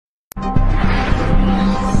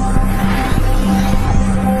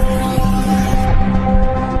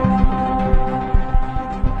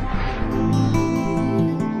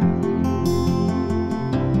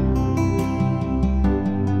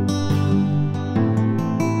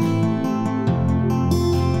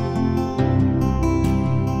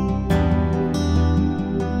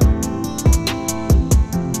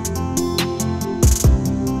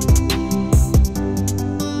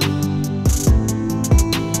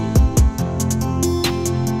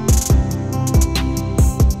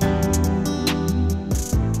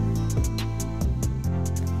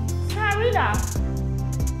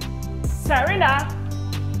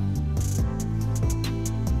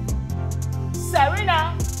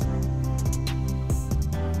Serena!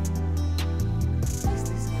 What's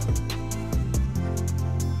this girl?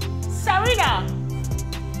 Serena!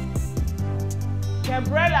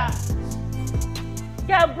 Gabriella!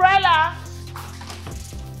 Gabriella!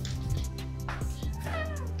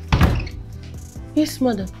 Yes,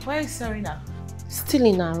 madam. Where is Serena? Still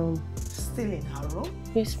in her room. Still in her room?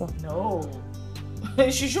 Yes, ma'am. No.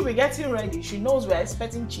 She should be getting ready. She knows we're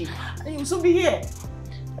expecting Chief. And you'll soon be here.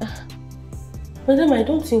 Madam, I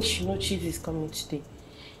don't think she knows Chief is coming today.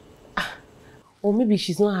 Or maybe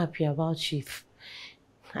she's not happy about Chief.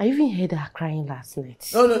 I even heard her crying last night.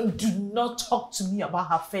 No, do not talk to me about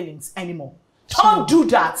her feelings anymore. Don't do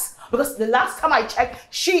that. Because the last time I checked,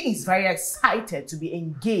 she is very excited to be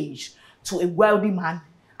engaged to a wealthy man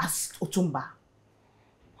as Otumba.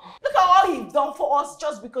 Look at all he's done for us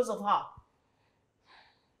just because of her.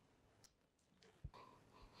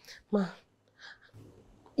 Ma,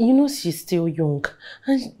 you know she's still young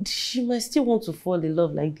and she might still want to fall in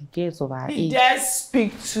love like the girls of her age. He dares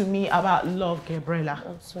speak to me about love,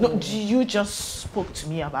 Gabriella. No, you just spoke to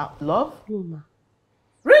me about love? No, ma.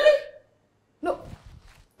 Really? No.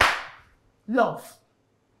 Love.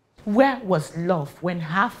 Where was love when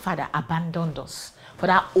her father abandoned us for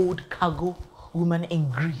that old cargo woman in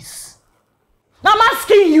Greece? Now I'm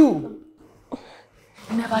asking you.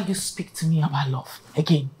 Never you speak to me about love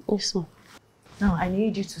again. Yes, ma'am. Now I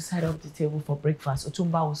need you to set up the table for breakfast.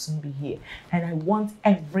 Otumba will soon be here. And I want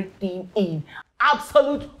everything in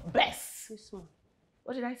absolute best. Yes, ma'am.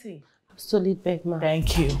 What did I say? Absolute best, ma'am.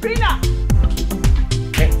 Thank you. Serena!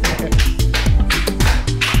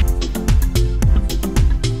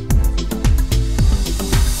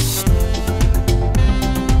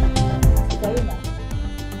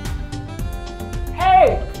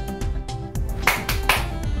 Hey!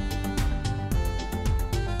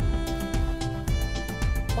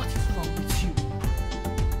 What is wrong with you?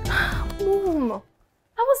 No,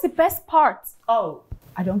 that was the best part. Oh,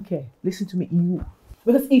 I don't care. Listen to me, you.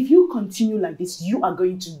 Because if you continue like this, you are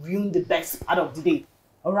going to ruin the best part of the day.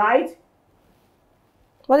 Alright?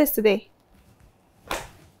 What is today?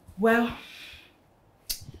 Well,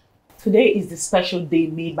 today is the special day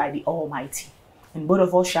made by the Almighty. And both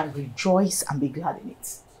of us shall rejoice and be glad in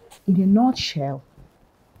it. In a nutshell,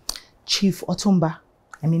 Chief Otumba,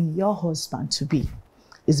 your husband-to-be,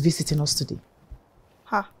 is visiting us today.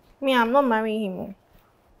 Ha, me, I'm not marrying him.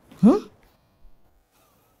 Hmm?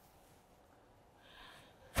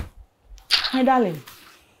 My darling,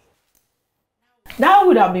 that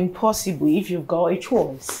would have been possible if you've got a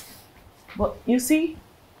choice. But you see,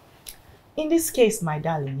 in this case, my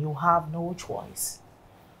darling, you have no choice.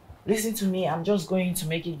 Listen to me, I'm just going to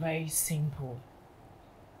make it very simple.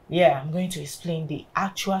 Yeah, I'm going to explain the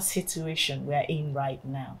actual situation we're in right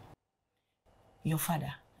now. Your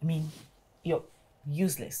father, your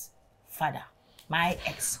useless father, my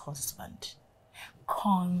ex-husband,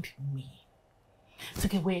 conned me,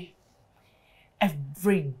 took away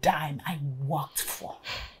every dime I worked for,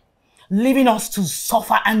 leaving us to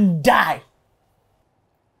suffer and die.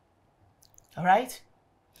 All right?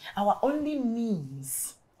 Our only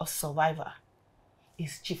means of survival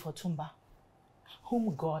is Chief Otumba,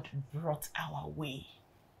 whom God brought our way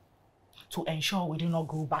to ensure we do not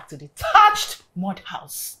go back to the thatched mud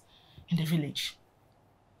house in the village.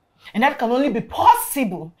 And that can only be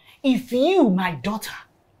possible if you, my daughter,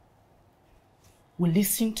 will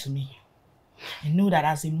listen to me and know that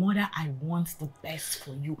as a mother, I want the best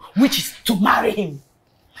for you, which is to marry him.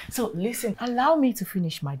 So listen, allow me to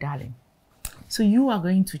finish, my darling. So you are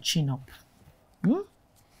going to chin up,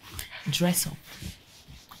 dress up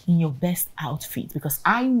in your best outfit, because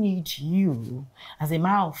I need you, as a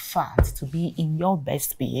matter of fact, to be in your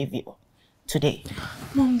best behavior today.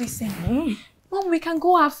 Mom, listen. Mom, we can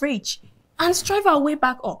go average and strive our way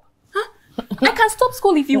back up. Huh? I can stop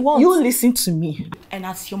school if you want. You listen to me. And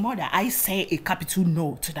as your mother, I say a capital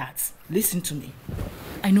no to that. Listen to me.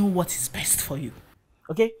 I know what is best for you.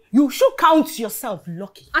 Okay? You should count yourself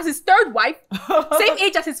lucky. As his third wife, same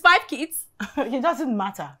age as his 5 kids. It doesn't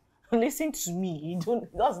matter. Listen to me. It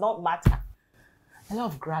does not matter. A lot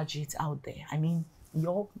of graduates out there.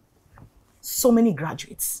 So many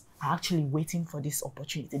graduates are actually waiting for this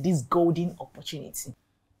opportunity, this golden opportunity.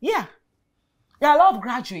 Yeah. There are a lot of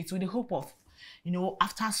graduates with the hope of,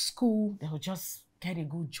 after school, they'll just get a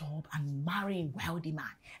good job and marry a wealthy man.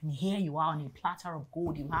 And here you are on a platter of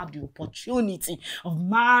gold. You have the opportunity of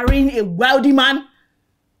marrying a wealthy man.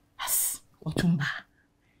 Yes, Otumba.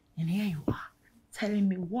 And here you are, telling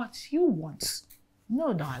me what you want.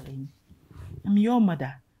 No, darling. I'm your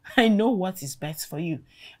mother. I know what is best for you.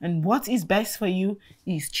 And what is best for you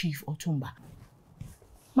is Chief Otumba.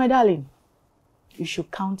 My darling, you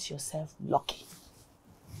should count yourself lucky.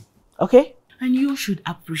 Okay? And you should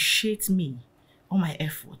appreciate me all my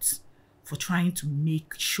efforts for trying to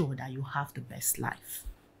make sure that you have the best life.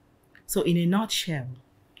 So in a nutshell,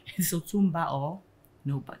 it's Otumba or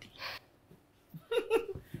nobody.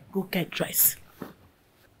 Go get dressed.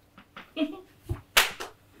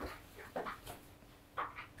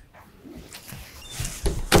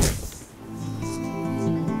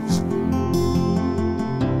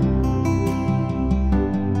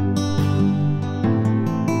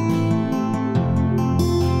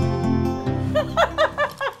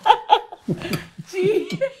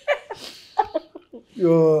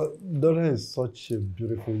 Your daughter is such a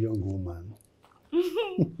beautiful young woman.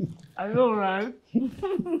 I know, right?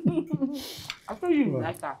 I thought you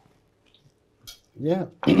like that. Yeah.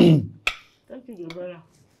 Thank you, brother.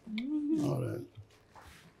 All right.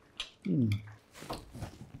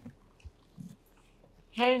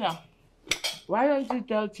 Hey now, why don't you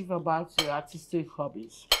tell Chief about your artistic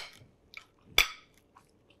hobbies?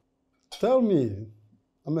 Tell me.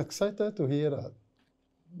 I'm excited to hear that.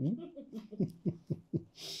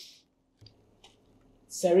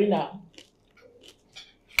 Serena.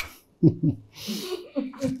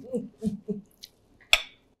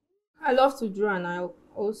 I love to draw and I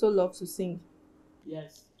also love to sing.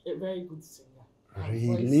 Yes, a very good singer.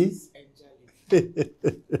 Really?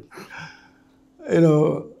 You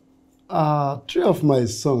know, 3 of my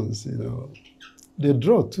sons, you know, they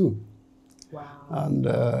draw too. Wow. And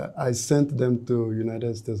I sent them to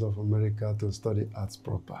United States of America to study arts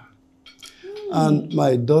proper. And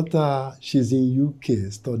my daughter, she's in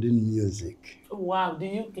UK studying music. Wow,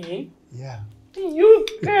 the UK? Yeah. The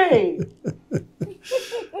UK!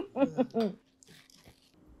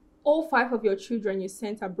 All 5 of your children you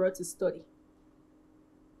sent abroad to study.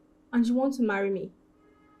 And you want to marry me?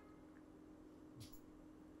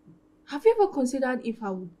 Have you ever considered if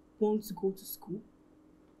I would want to go to school?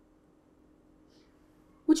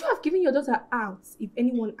 Would you have given your daughter out if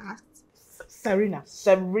anyone asked? Serena.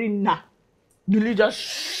 Will you just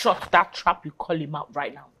shut that trap you call him out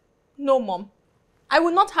right now? No, Mom. I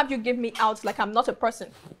will not have you give me out like I'm not a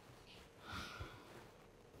person.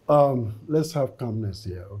 Let's have calmness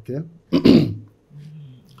here, okay?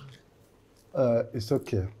 It's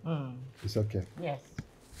okay. It's okay. Yes.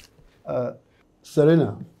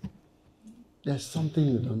 Serena, there's something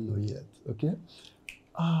you don't know yet, okay?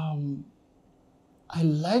 I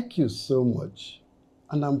like you so much,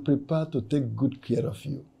 and I'm prepared to take good care of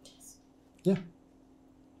you. Yeah.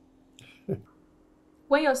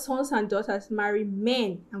 When your sons and daughters marry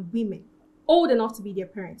men and women old enough to be their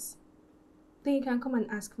parents, then you can come and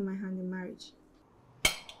ask for my hand in marriage.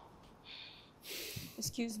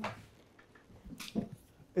 Excuse me.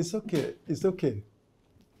 It's okay. It's okay.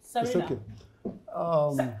 Serena. It's okay.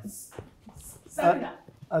 Serena.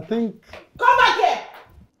 I think... Come back here!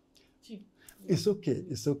 Chief. It's okay.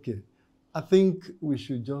 It's okay. I think we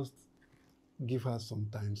should just give her some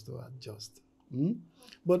time to adjust.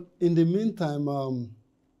 But in the meantime, I'll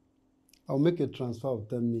make a transfer of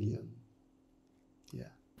 10 million.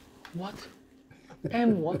 Yeah. What?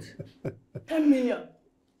 What? 10 million?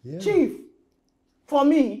 Yeah. Chief, for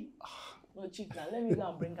me? No, Chief, now let me go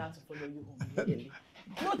and bring her to follow you home immediately.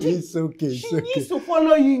 No, Chief, It's okay. she needs to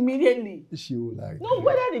follow you immediately. She will like No, it.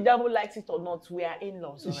 whether the devil likes it or not, we are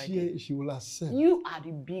in-laws already. She will accept. You are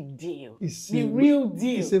the big deal. It's the real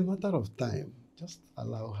deal. It's a matter of time. Just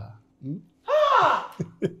allow her. Ah!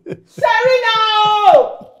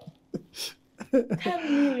 Serena!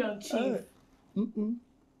 10 million, Chief.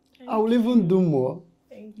 I will even do more.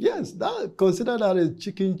 Thank you. Yes, consider that a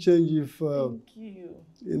chicken change if Thank you.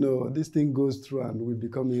 you know, this thing goes through and we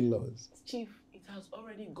become in-laws. Chief, it has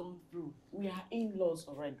already gone through. We are in-laws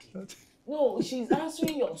already. No, she's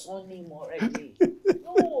answering your son name already.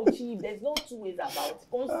 No, Chief, there's no 2 ways about it.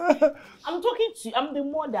 I'm talking to you. I'm the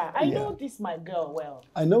mother. I know this my girl well.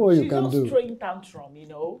 I know what you can do. She's just throwing tantrum, you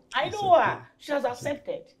know. I know her. She has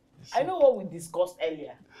accepted. I know what we discussed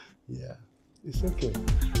earlier. Yeah, it's okay.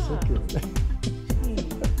 It's okay.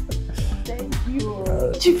 Thank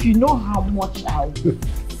you. Chief, you know how much I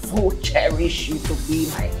so cherish you to be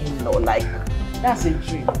my in-law. Like, that's a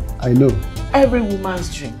dream. I know. Every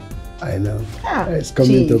woman's dream. I know. Ah, it's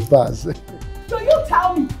coming to pass. So you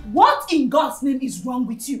tell me, what in God's name is wrong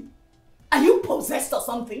with you? Are you possessed or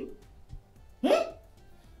something?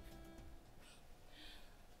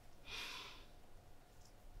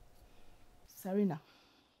 Serena,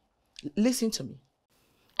 listen to me.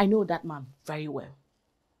 I know that man very well.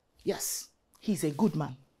 Yes, he's a good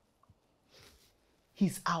man.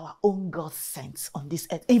 He's our own God sent on this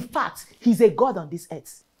earth. In fact, he's a God on this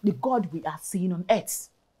earth. The God we are seeing on earth.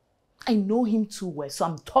 I know him too well, so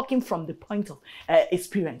I'm talking from the point of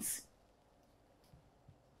experience.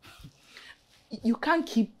 You can't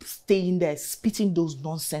keep staying there spitting those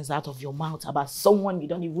nonsense out of your mouth about someone you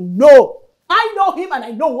don't even know. I know him and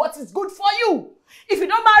I know what is good for you. If you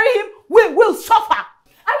don't marry him, we will suffer.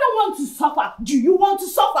 I don't want to suffer. Do you want to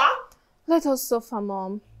suffer? Let us suffer,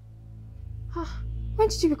 Mom. When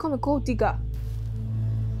did you become a gold digger?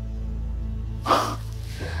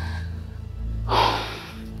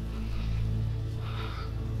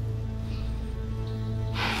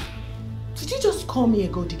 Did you just call me a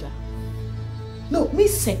gold digger? No, me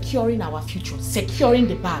securing our future, securing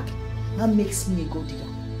the bag, that makes me a gold digger.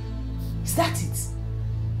 Is that it?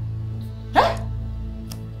 Huh?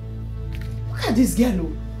 Look at this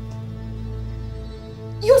girl.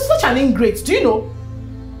 You're such an ingrate, do you know?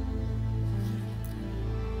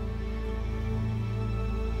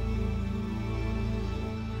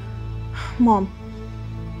 Mom,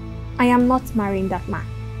 I am not marrying that man.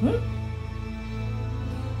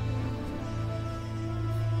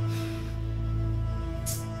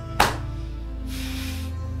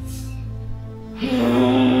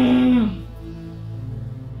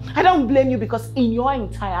 I don't blame you because in your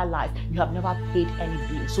entire life, you have never paid any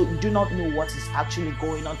bill. So you do not know what is actually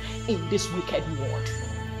going on in this wicked world.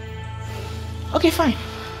 Okay, fine.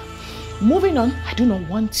 Moving on, I do not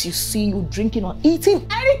want to see you drinking or eating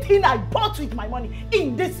anything I bought with my money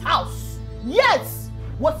in this house. Yes,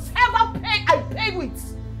 whatever I paid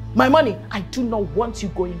with my money, I do not want you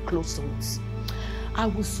going close to it. I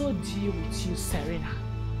will so deal with you, Serena.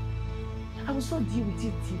 I will so deal with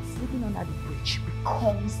you till sleeping under the bridge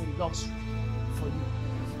becomes a luxury for you.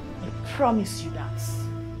 I promise you that.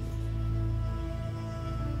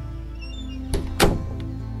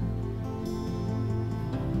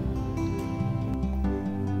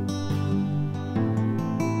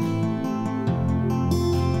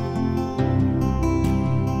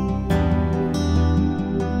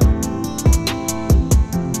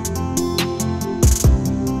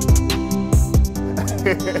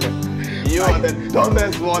 You are the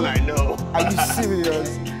dumbest one I know. Are you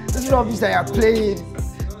serious? This rubbish that you're playing.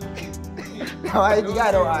 You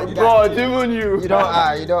guy don't eye. God, even you. You don't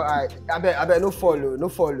eye, you don't eye. I bet no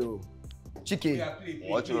follow. Chike.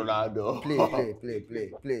 Watch Ronaldo.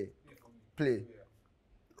 Play.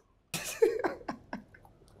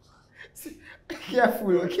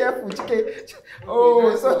 Careful, Chike.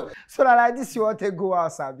 Oh, so like this you want to go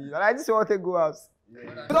out, Sabi. Like this you want to go out.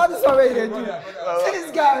 Not this one way they do. See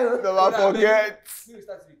this guy. Never forget.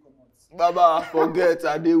 Baba, forget.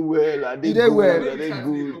 I did well. I did good. Well. I did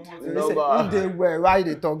good. If they well, why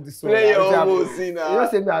they talk this way? Play your own scene now. You don't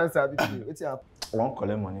say me I don't Sabi. What's up? I want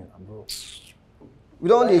collect money, bro. We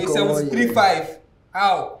don't need to. 3-5.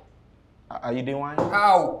 How? Are you the one?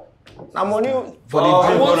 How? I'm money for the I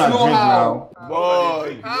drink. want to know how.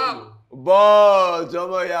 Boy,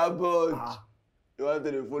 Joma ya boy. You want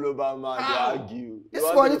to follow Batman, they argue. This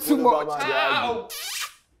money too much.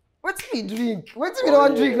 What do we drink? What do we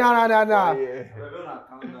don't drink? Nah. Yeah.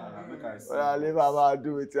 Well, I leave Mama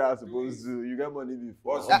do it I supposed to. You get money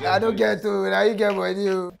before. I don't get to. Now you get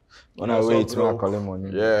money. When I wait, I collect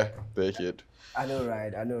money. Yeah, take it. I know,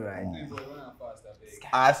 right?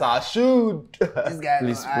 As I should. This guy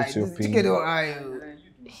Please put your pin. Chike don't eye.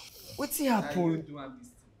 What's happened?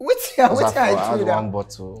 What's I happened? one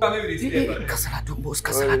bottle. Kasala don't boast.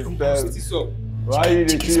 Why you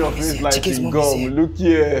see your face like in gum? Look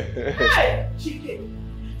here. Hey, Chike,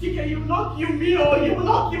 you will not kill me or you will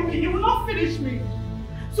not kill me. You will not finish me.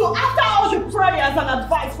 So after all the prayers and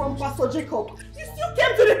advice from Pastor Jacob, you still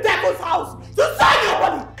came to the devil's house to sign your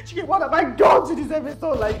body. Chike, what have I done to deserve a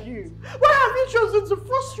soul like you? Why have you chosen to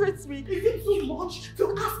frustrate me? Is it too much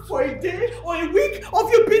to ask for a day or a week of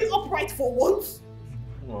you being upright for once?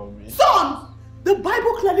 Mommy. Son, the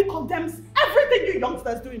Bible clearly condemns everything you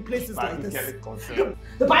youngsters do in places like this.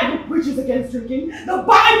 The Bible preaches against drinking. The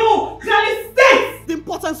Bible clearly states the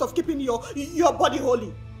importance of keeping your body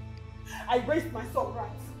holy. I raised my son right.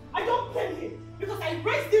 I don't kill him because I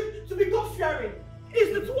raised him to be God-fearing.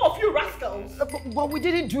 It's the two of you rascals. But we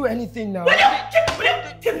didn't do anything now. Will you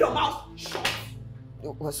keep your mouth shut?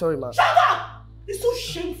 Oh, sorry, ma. Shut up! It's so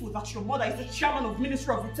shameful that your mother is the chairman of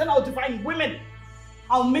Ministry of Eternal Divine Women.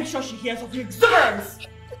 I'll make sure she hears of your exuberance.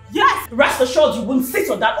 Yes! Rest assured you won't sit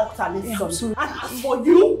on that altar, listen. And as for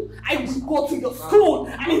you, I will go to your school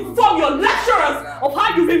and inform your lecturers of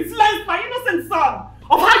how you've influenced my innocent son.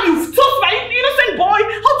 Of how you've taught my innocent boy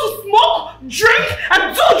how to smoke, drink,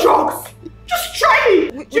 and do drugs. Just try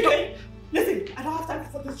me. Chike, listen, I don't have time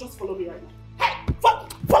for this. Just follow me right now. Hey,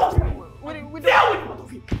 follow me right now.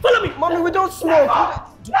 Follow me. Mommy, we don't smoke.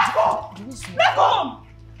 Let's go. Let's go.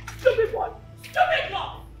 Stupid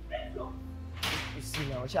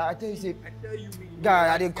now. I tell you, say,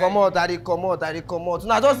 guy, I dey come out.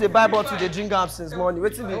 Now just the buy bottle, they drink am since morning.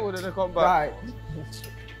 Wait till they come back. Guy.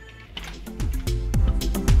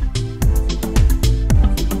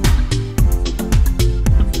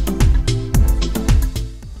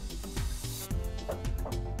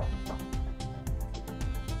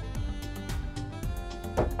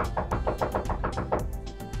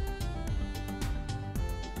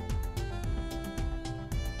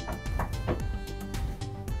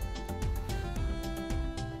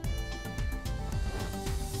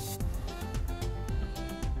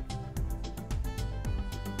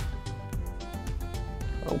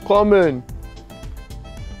 I'm coming.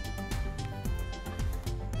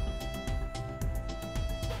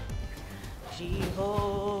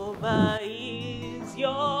 Jehovah is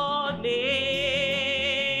your name,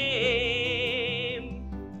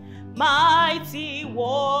 mighty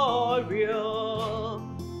warrior,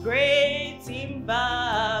 great in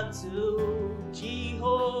battle.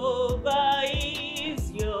 Jehovah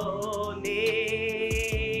is your name.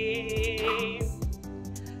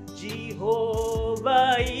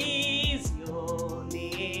 Jehovah is your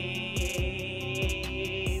name.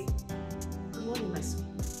 Good morning, my sweet.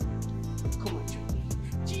 Come on, join me.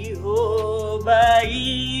 Jehovah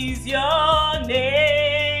is your name.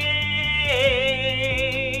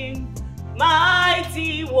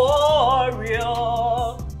 Mighty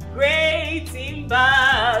warrior, great in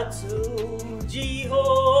battle.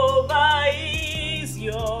 Jehovah is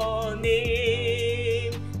your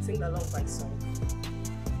name. Sing along my song.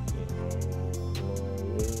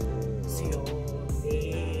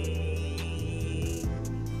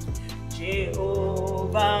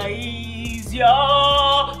 Jehovah is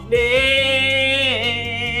your name,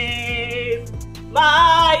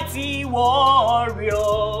 mighty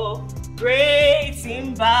warrior, great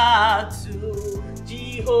in battle.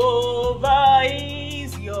 Jehovah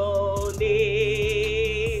is your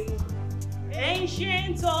name,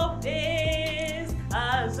 ancient of days,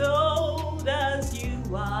 as old as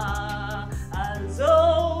you are, as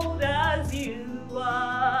old as you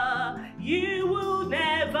are. You will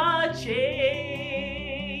never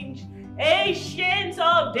change, ancient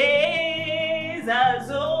of days,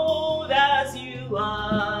 as old as you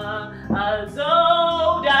are, as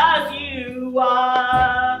old as you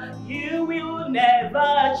are. You will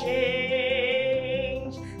never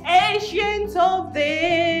change, ancient of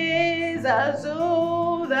days, as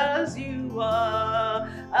old as you are,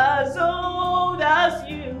 as old as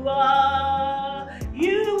you are.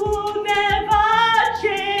 You will never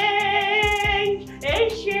change,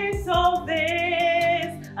 ancient of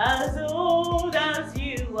days, as old as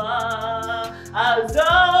you are, as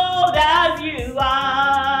old as you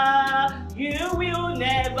are. You will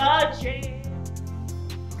never change.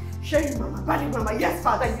 Sharon, Mama, Bali, Mama, yes,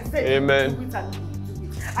 Father, you said Amen. You do it and you will do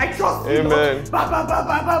it. I trust you, Amen. Lord. Baba.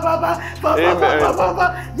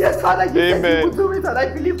 Yes, Father, you said you will do it, and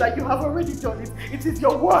I believe that you have already done it. It is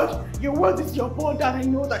your word. Your word is your bond, and I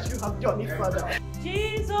know that you have done it, Father.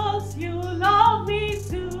 Jesus, you love me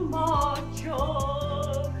too much,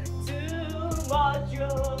 oh, too much,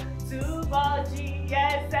 oh, too much,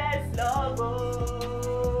 yes, love,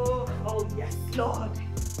 oh, yes, Lord.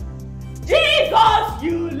 Jesus,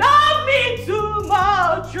 you love me too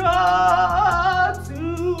much, oh,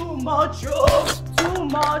 too much, oh, too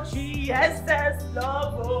much, yes,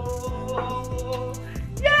 love, oh.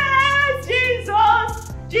 Yes,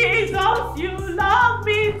 Jesus, you love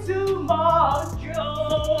me too much,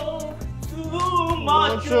 oh, too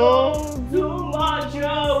much, oh, too much,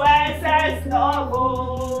 oh, yes, love,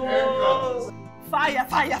 oh. Fire.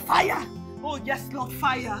 Oh, yes, Lord,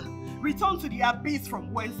 fire. Return to the abyss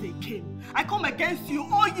from whence they came. I come against you,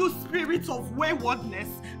 all you spirits of waywardness,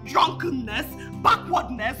 drunkenness,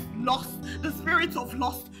 backwardness, lust, the spirit of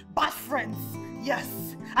lust, bad friends. Yes,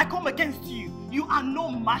 I come against you. You are no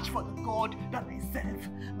match for the God that I serve.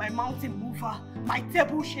 My mountain mover, my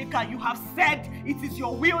table shaker, you have said it is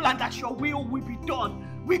your will and that your will be done.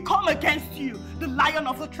 We come against you, the Lion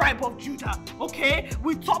of the tribe of Judah, okay?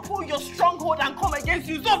 We topple your stronghold and come against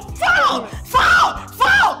you. So fall!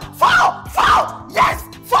 Yes,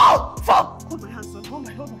 fall! Hold my hands, son. Hold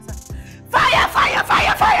my hands.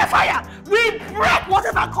 Fire! We break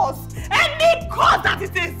whatever cause, any cause that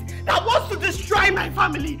it is, that wants to destroy my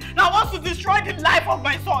family, that wants to destroy the life of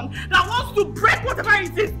my son, that wants to break whatever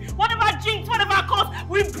it is, whatever jinx, whatever cause,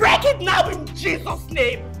 we break it now in Jesus'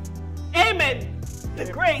 name. Amen. May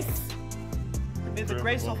the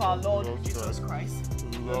grace of our Lord Jesus Christ,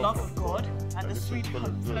 the love of God, and the sweet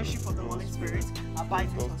fellowship of the Holy Spirit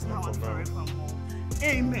abide with us now and forevermore.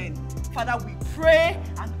 Amen. Father, we pray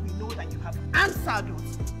and we know that you have answered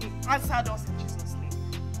us. You answered us in Jesus' name.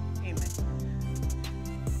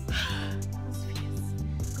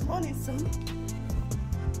 morning, son.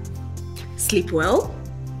 Sleep well?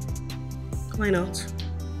 Why not?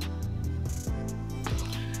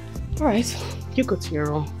 Alright, you go to your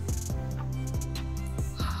room.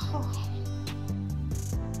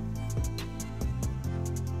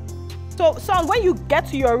 So, son, when you get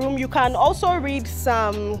to your room, you can also read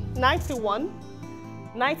Psalm 91,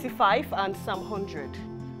 95, and Psalm 100.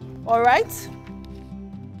 Alright?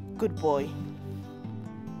 Good boy.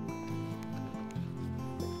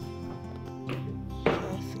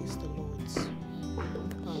 Earth is the Lord's,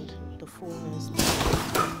 and the fullness.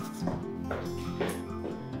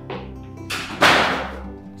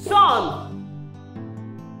 Son!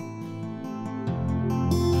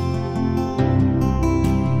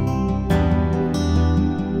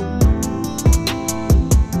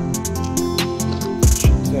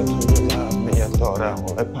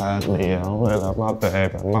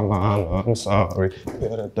 I'm sorry.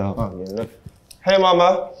 Hey,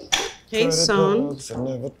 Mama. Hey, son. Just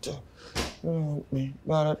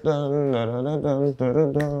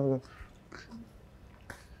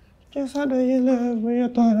how do you love me? I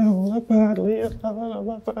thought I was badly.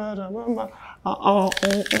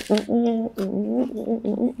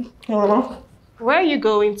 Where are you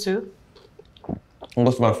going to?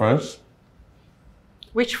 What's my friends?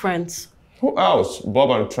 Which friends? Who else? Bob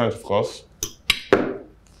and Trent, of course.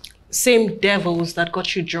 Same devils that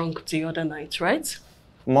got you drunk the other night, right?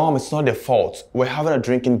 Mom, it's not their fault. We're having a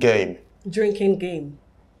drinking game. Drinking game.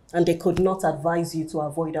 And they could not advise you to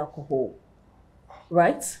avoid alcohol.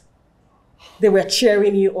 Right? They were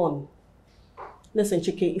cheering you on. Listen,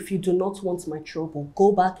 Chike, if you do not want my trouble,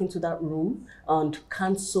 go back into that room and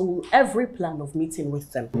cancel every plan of meeting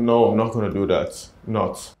with them. No, I'm not going to do that.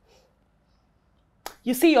 Not.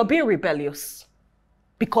 You see, you're being rebellious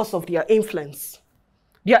because of their influence.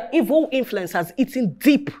 Their evil influence has eaten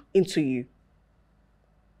deep into you.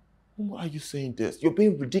 Why are you saying this? You're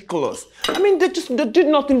being ridiculous. I mean, they did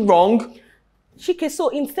nothing wrong. Chike, so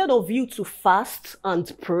instead of you to fast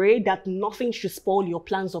and pray that nothing should spoil your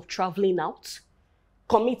plans of traveling out,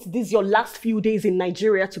 commit these your last few days in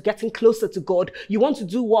Nigeria to getting closer to God, you want to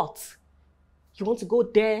do what? You want to go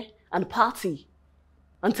there and party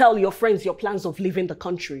and tell your friends your plans of leaving the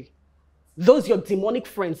country. Those your demonic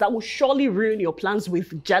friends that will surely ruin your plans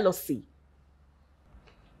with jealousy.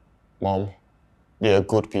 Mom, they're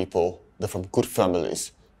good people. They're from good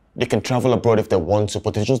families. They can travel abroad if they want to,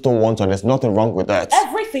 but they just don't want to, and there's nothing wrong with that.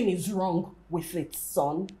 Everything is wrong with it,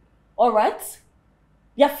 son. All right?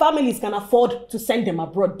 Your families can afford to send them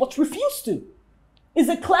abroad, but refuse to. It's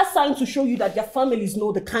a clear sign to show you that your families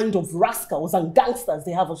know the kind of rascals and gangsters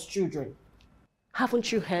they have as children.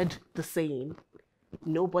 Haven't you heard the saying,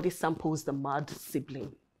 nobody samples the mad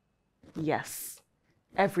sibling? Yes,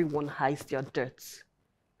 everyone hides their dirt.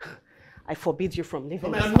 I forbid you from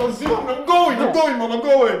living. I'm going, Mom, I'm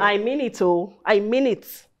going. I mean it, oh. I mean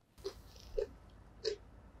it.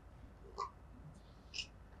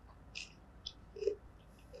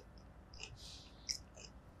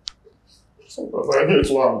 Sometimes I hate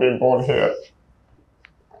why I'm being born here.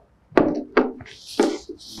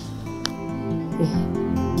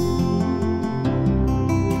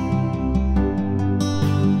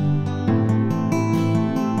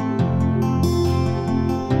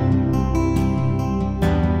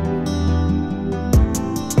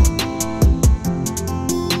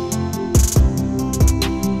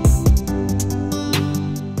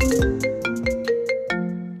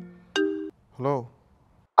 Hello?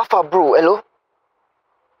 Alpha bro, hello?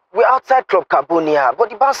 We're outside Club Carbonia, but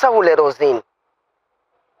the bouncer won't let us in.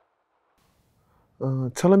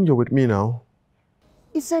 Tell him you're with me now.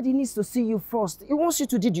 He said he needs to see you first. He wants you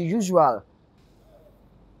to do the usual.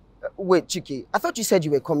 Wait, Chike, I thought you said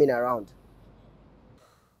you were coming around.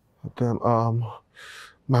 Damn,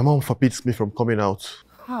 my mom forbids me from coming out.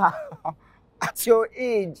 At your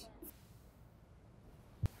age.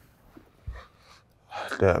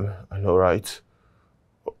 Damn, I know, right?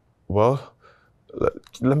 Well,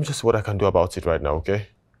 let me just see what I can do about it right now, okay?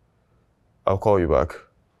 I'll call you back.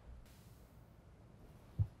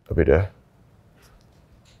 I'll be there.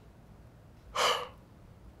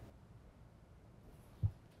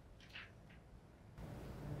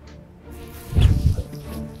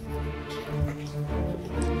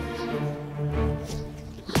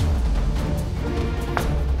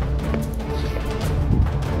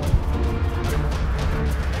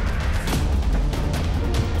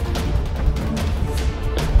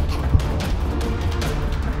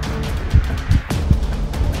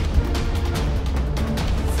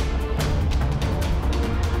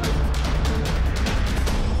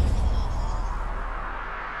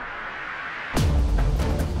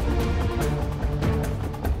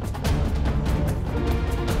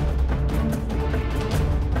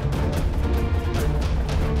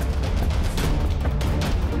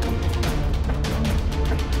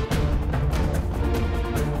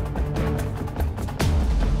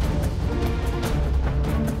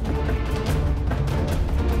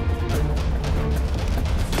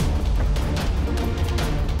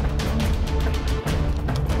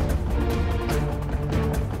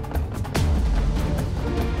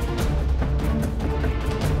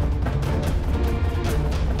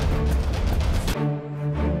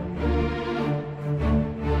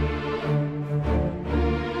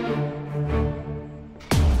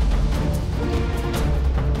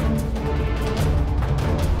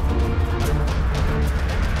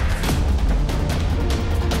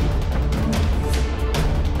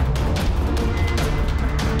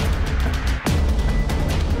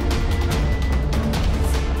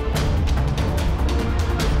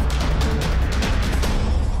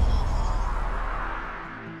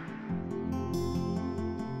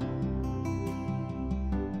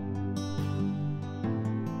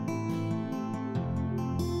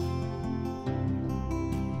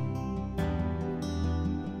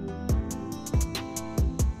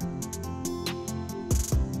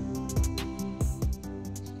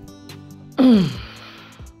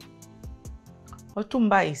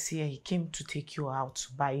 Otumba is here. He came to take you out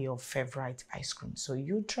to buy your favorite ice cream. So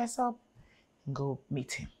you dress up and go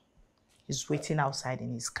meet him. He's waiting outside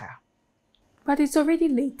in his car. But it's already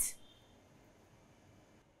late.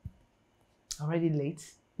 Already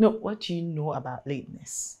late? No, what do you know about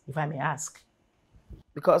lateness, if I may ask?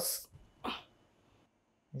 Because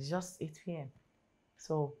it's just 8 p.m.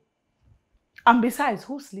 So, and besides,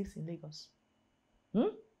 who sleeps in Lagos?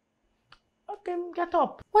 Okay, get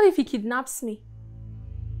up. What if he kidnaps me?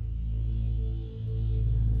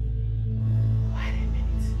 Wait a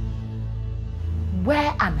minute.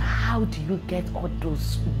 Where and how do you get all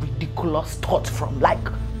those ridiculous thoughts from? Like,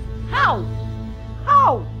 how?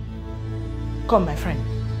 How? Come, my friend,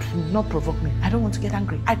 do not provoke me. I don't want to get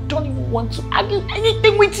angry. I don't even want to argue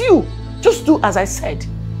anything with you. Just do as I said.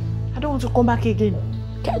 I don't want to come back again.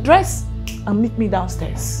 Get dressed and meet me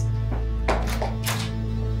downstairs.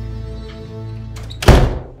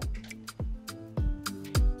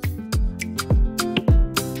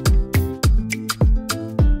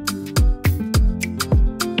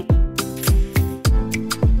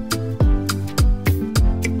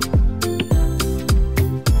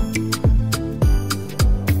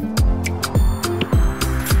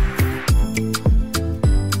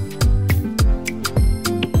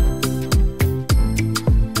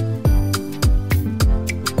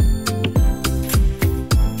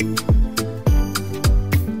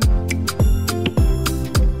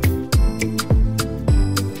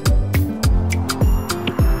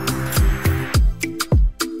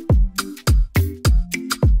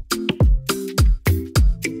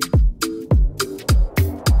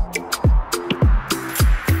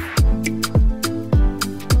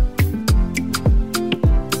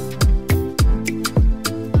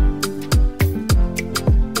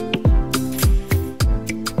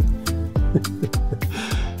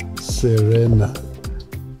 Serena,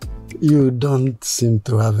 you don't seem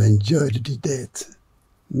to have enjoyed the date.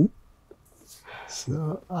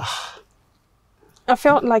 So, I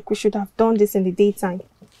felt like we should have done this in the daytime.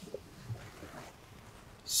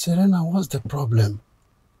 Serena, what's the problem?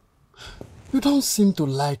 You don't seem to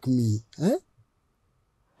like me, eh?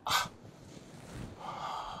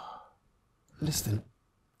 Listen,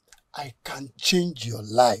 I can change your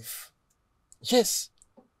life. Yes.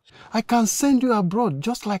 I can send you abroad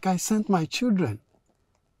just like I sent my children.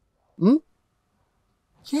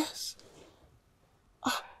 Yes.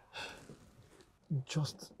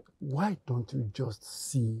 Why don't you just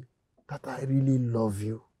see that I really love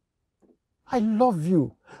you? I love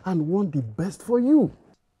you and want the best for you.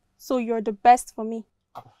 So you're the best for me?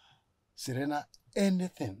 Serena,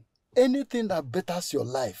 anything that betters your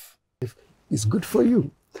life is good for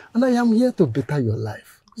you. And I am here to better your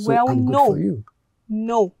life. So well, I'm good no. for you.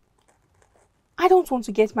 No. I don't want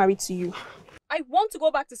to get married to you. I want to go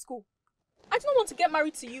back to school. I don't want to get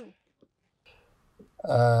married to you.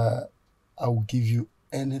 I will give you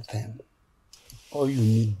anything. All you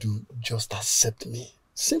need to just accept me.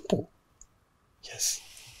 Simple. Yes.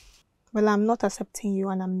 Well, I'm not accepting you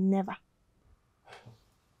and I'm never.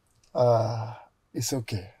 It's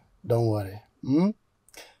okay. Don't worry.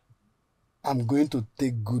 I'm going to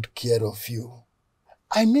take good care of you.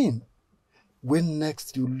 I mean, when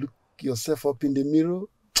next you look yourself up in the mirror,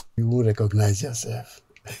 you won't recognize yourself.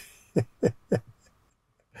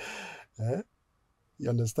 You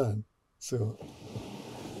understand? So,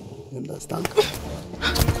 you understand?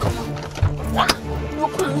 Come on.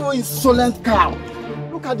 Look, you insolent cow.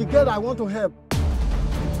 Look at the girl I want to help.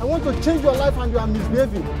 I want to change your life and you are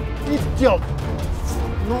misbehaving. Idiot.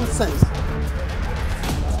 Nonsense.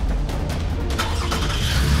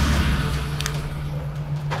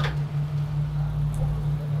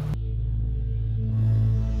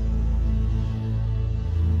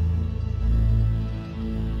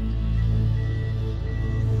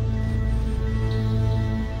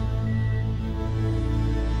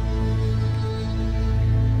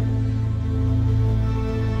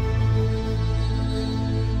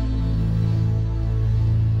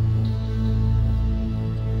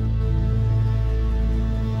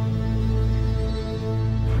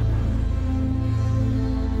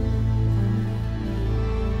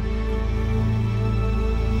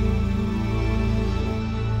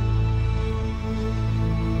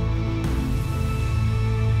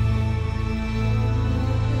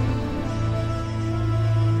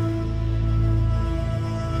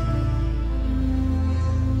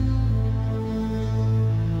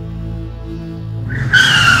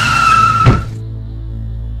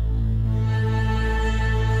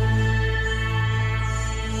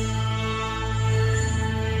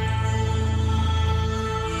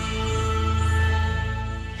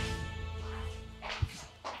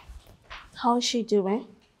 How is she doing?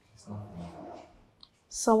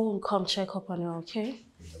 Someone will come check up on her, okay?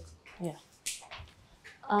 Yeah.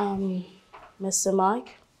 Mr.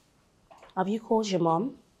 Mike, have you called your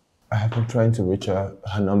mom? I have been trying to reach her.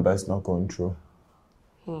 Her number is not going through.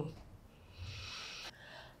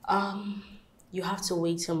 You have to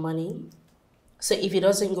wait till money. So if it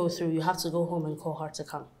doesn't go through, you have to go home and call her to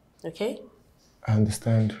come, okay? I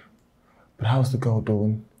understand. But how's the girl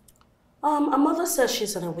doing? Her mother says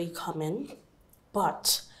she's on her way coming,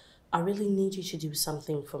 but I really need you to do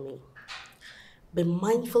something for me. Be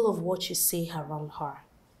mindful of what you say around her.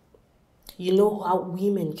 You know how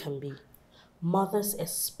women can be, mothers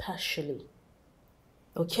especially,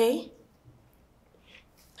 okay?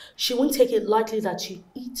 She won't take it lightly that you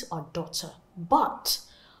eat our daughter, but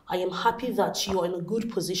I am happy that you are in a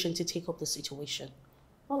good position to take up the situation.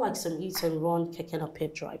 Not like some eat and run, kicking up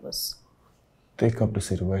pep drivers. Take up the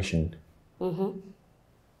situation?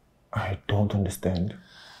 I don't understand.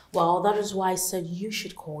 Well, that is why I said you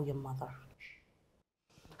should call your mother.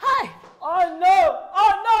 Hi! Oh no!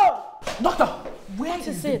 Oh no! Doctor, where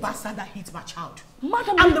is the it? bastard that hit my child?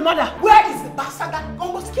 Madam, I'm the mother. Where is the bastard that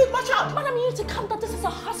almost killed my child? Madam, you need to calm down. This is a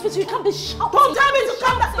hospital. You can't be shouting. Don't tell me to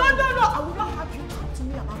calm down. No, no, no. I will not have you talk to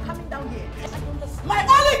me about coming down here. My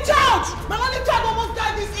only child! My only child almost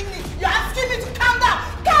died this evening. You're asking me to calm down.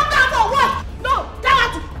 Calm down for what? No, tell her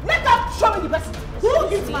to let her show me the person. Who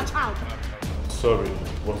hit my child? Sorry,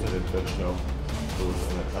 it wasn't intentional. It was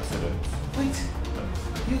an accident. Wait,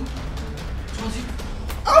 you... Toochi?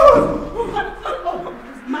 Oh!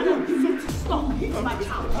 Madam, you need to stop. He hit my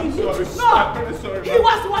child. I'm sorry. No! I'm very sorry. He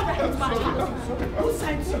was the one that hit my child. Who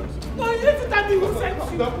sent you? No, you need to tell me who sent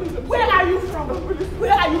you. Where are you from?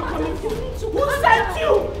 Where are you coming from? Who sent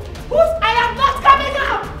you? I am not coming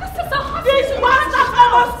out! This is a hospital. This bastard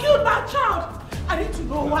almost killed my child. I need to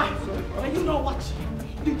know why. Were you not watching?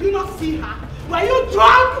 Did you not see her? Were you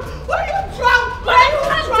drunk? Were you drunk? Were you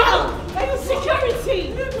drunk? Were you security?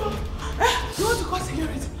 You want to call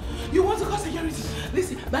security? You want to call security?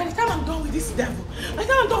 Listen, by the time I'm done with this devil, by the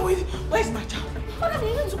time I'm done with it, where's my child? Madam,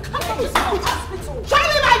 you need to come to the hospital.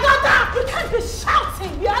 Charlie, my daughter! You can't be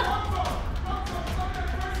shouting, yeah?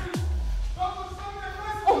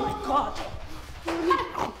 Oh my God.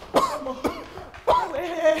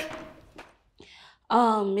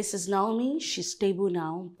 Mrs. Naomi, she's stable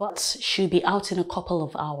now, but she'll be out in a couple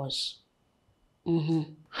of hours. My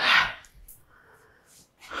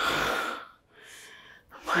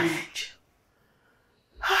angel.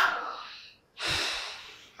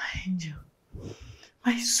 My angel.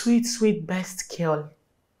 My sweet, sweet best girl.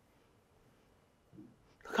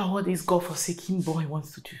 Look at what this God-forsaken boy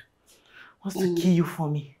wants to do. Wants to kill you for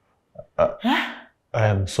me. I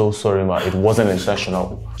am so sorry, ma. It wasn't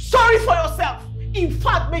intentional. Sorry for yourself. In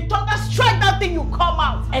fact, may thunder strike that thing you come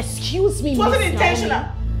out. Excuse me, It wasn't Miss intentional.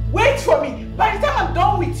 Naomi. Wait for me. By the time I'm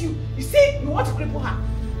done with you, you see, you want to cripple her.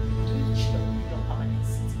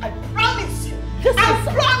 I promise you. I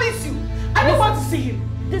promise you. I don't want to see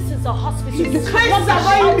him. This is a hospital. You crazy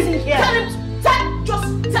about me. Tell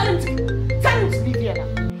him to leave here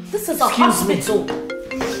now. This is a hospital.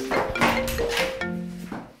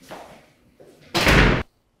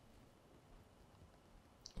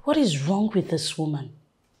 What is wrong with this woman?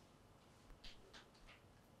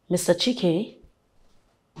 Mr. Chike?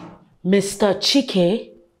 Mr. Chike?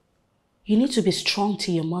 You need to be strong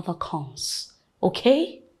till your mother comes,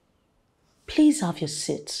 okay? Please have your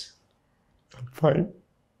seat. I'm fine.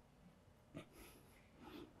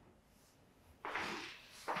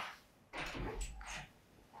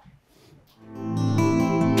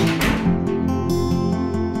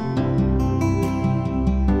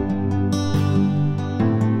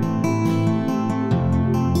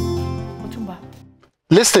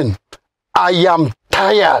 Listen, I am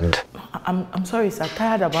tired. I'm sorry, sir.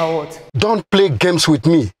 Tired about what? Don't play games with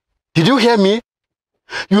me. Did you hear me?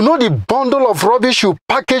 You know the bundle of rubbish you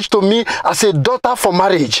packaged to me as a daughter for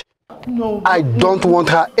marriage? No. I don't want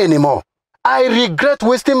her anymore. I regret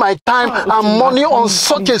wasting my time and money on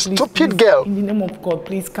such a stupid girl. In the name of God,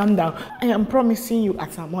 please calm down. I am promising you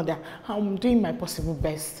as a mother, I'm doing my possible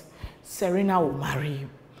best. Serena will marry you.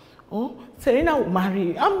 Oh, Serena will marry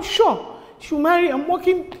you. I'm sure she'll marry you. I'm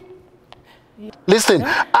working. Listen,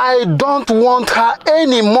 I don't want her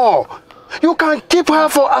anymore. You can keep her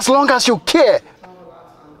for as long as you care.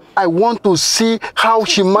 I want to see how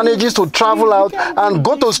she manages to travel out and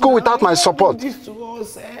go to school without my support. You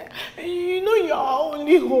know you're our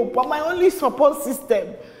only hope, my only support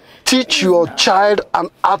system. Teach your child an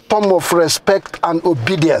atom of respect and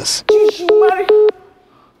obedience. You should marry.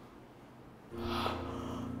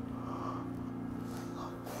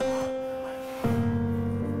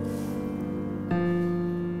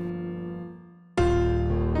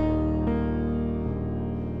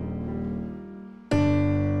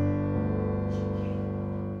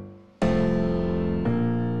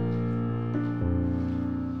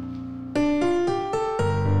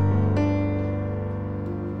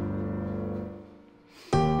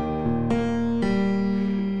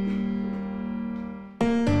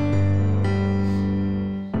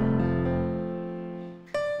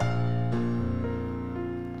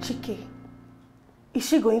 Is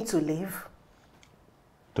she going to live?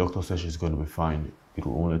 Doctor says she's going to be fine. It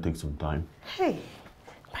will only take some time. Hey,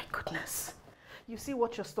 my goodness. You see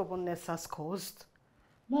what your stubbornness has caused?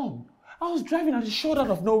 Mom, I was driving at the short out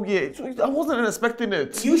of nowhere. I wasn't expecting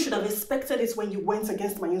it. You should have expected it when you went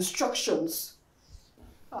against my instructions.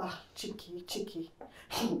 Ah, Chike.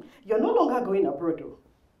 You're no longer going abroad, though.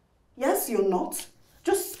 Yes, you're not.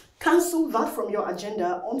 Just cancel that from your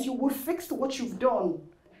agenda until we fixed what you've done.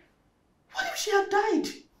 What if she had died?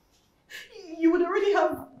 You would already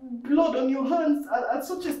have blood on your hands at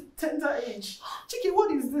such a tender age. Chike, what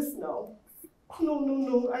is this now?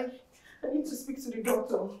 No. I need to speak to the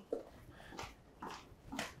doctor.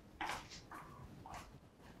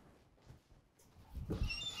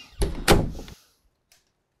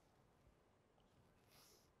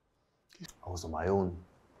 I was on my own,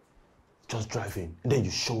 just driving, and then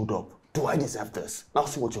you showed up. Do I deserve this? Now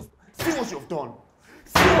see what you've done.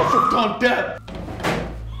 See what you've done, Dad!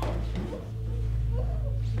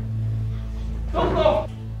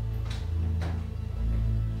 Doctor!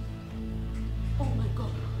 Oh my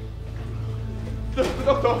God.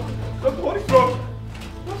 Doctor, what is wrong?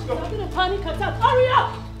 What's wrong? Having a panic attack. Hurry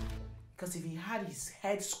up! Because if he had his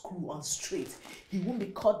head screwed on straight, he won't be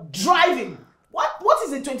caught driving. What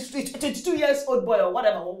is a 22 years old boy or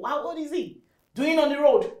whatever? How old is he? Doing on the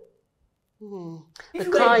road?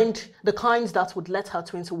 The kind that would let her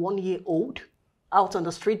 21-year-old out on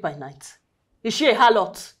the street by night. Is she a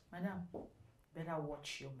harlot? Madam, better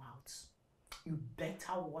watch your mouth. You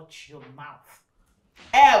better watch your mouth.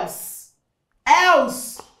 Else.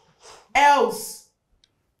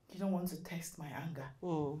 You don't want to test my anger.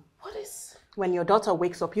 What is? When your daughter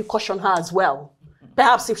wakes up, you caution her as well.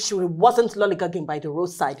 Perhaps if she wasn't lollygagging by the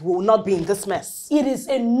roadside, we will not be in this mess. It is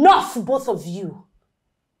enough, both of you.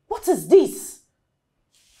 What is this?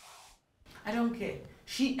 I don't care.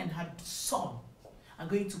 She and her son are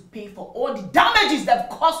going to pay for all the damages that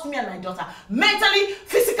cost me and my daughter, mentally,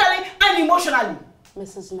 physically, and emotionally.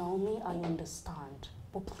 Mrs. Naomi, I understand.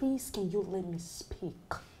 But please, can you let me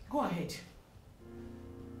speak? Go ahead.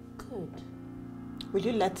 Good. Will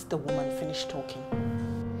you let the woman finish talking?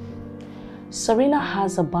 Serena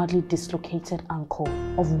has a badly dislocated ankle,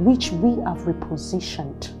 of which we have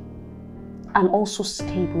repositioned and also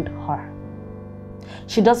stabled her.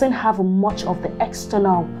 She doesn't have much of the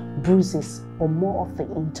external bruises, but more of the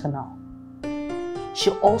internal. She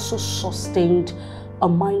also sustained a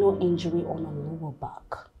minor injury on her lower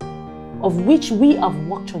back, of which we have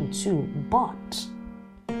worked on too, but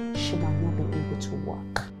she might not be able to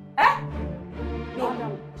work.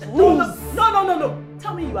 No.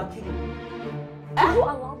 Tell me you are kidding me. Can you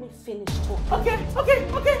allow me finish talking? Okay.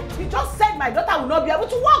 You just said my daughter will not be able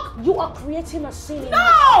to walk. You are creating a scene in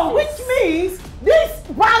No, which means this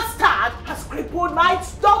bastard has crippled my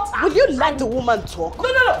daughter. Will you let the woman talk?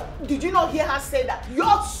 No. Did you not hear her say that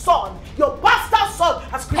your son, your bastard son,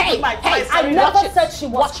 has crippled my daughter? I never said she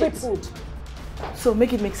was crippled. So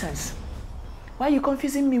make it make sense. Why are you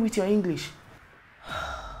confusing me with your English?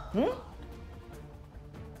 No,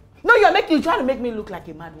 you're trying to make me look like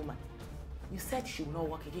a mad woman. You said she will not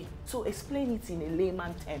work again. So explain it in a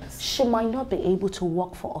layman terms. She might not be able to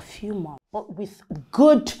work for a few months, but with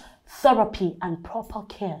good therapy and proper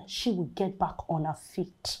care, she will get back on her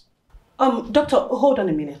feet. Doctor, hold on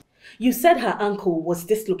a minute. You said her ankle was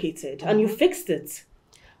dislocated and you fixed it.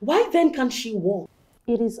 Why then can't she walk?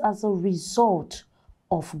 It is as a result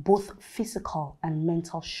of both physical and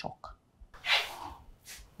mental shock.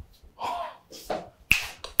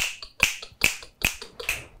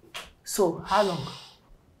 So, how long?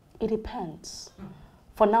 It depends.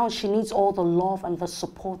 For now, she needs all the love and the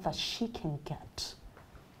support that she can get.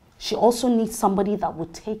 She also needs somebody that will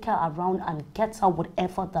take her around and get her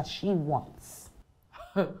whatever that she wants.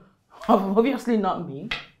 Obviously not me.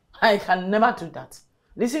 I can never do that.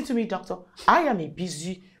 Listen to me, doctor. I am a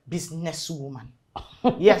busy businesswoman.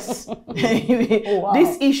 Yes. Oh, wow.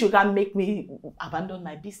 This issue can make me abandon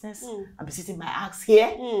my business and be sitting my ass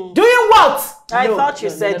here. Doing what? I thought you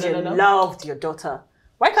said you loved your daughter.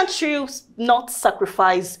 Why can't you not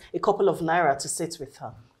sacrifice a couple of naira to sit with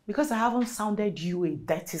her? Because I haven't sounded you a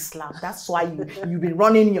dirty slap. That's why you've been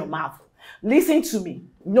running your mouth. Listen to me.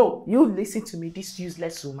 No, you listen to me, this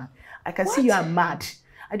useless woman. I can see you are mad.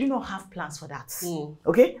 I do not have plans for that.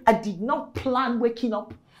 Okay? I did not plan waking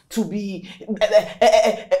up to be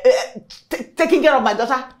taking care of my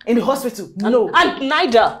daughter in the hospital. No. And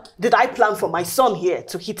neither did I plan for my son here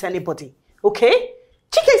to hit anybody. Okay?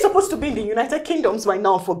 Chike is supposed to be in the United Kingdoms by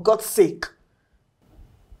now, for God's sake.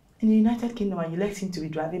 In the United Kingdom, and you let him to be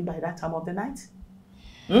driving by that time of the night?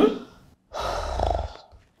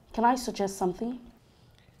 Can I suggest something?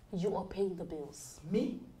 You are paying the bills.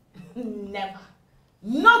 Me? Never.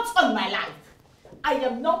 Not on my life. I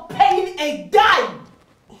am not paying a dime.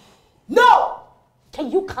 No!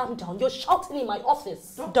 Can you calm down? You're shouting in my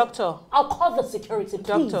office. Doctor. I'll call the security,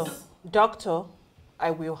 please. Doctor,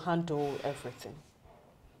 I will handle everything.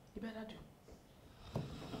 You better do.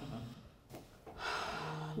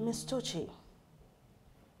 Miss Toochi,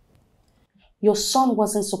 your son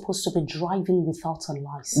wasn't supposed to be driving without a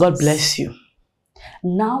license. God bless you.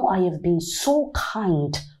 Now I have been so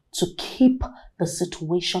kind to keep the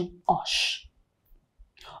situation hush.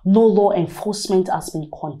 No law enforcement has been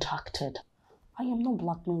contacted. I am not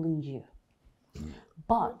blackmailing you.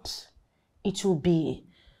 But it will be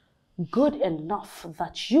good enough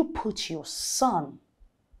that you put your son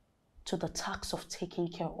to the task of taking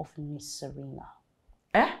care of Miss Serena.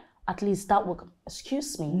 At least that will...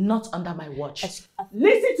 Excuse me. Not under my watch.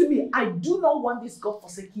 Listen to me. I do not want this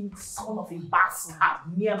godforsaken son of a bastard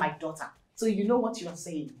near my daughter. So you know what you are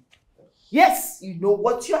saying. Yes, you know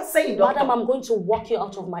what you are saying, doctor. Madam, I'm going to walk you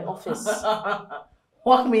out of my office.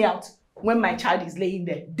 Walk me out when my child is laying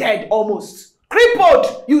there, dead almost.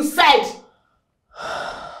 Crippled, you said.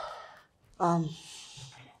 I'll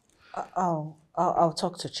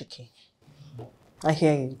talk to Chike. I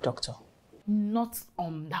hear you, doctor. Not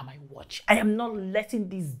under my watch. I am not letting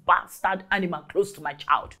this bastard animal close to my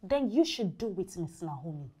child. Then you should do it, Miss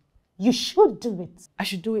Naomi. You should do it. I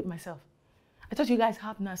should do it myself. I thought you guys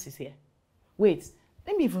have nurses here. Wait,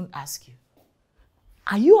 let me even ask you.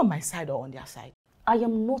 Are you on my side or on their side? I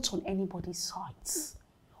am not on anybody's side.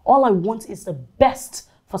 All I want is the best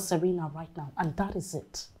for Serena right now, and that is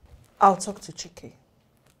it. I'll talk to Chike.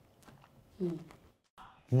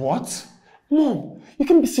 What? Mom, you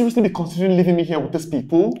can't seriously be considering leaving me here with these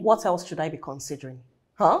people? What else should I be considering?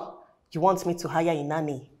 Huh? You want me to hire a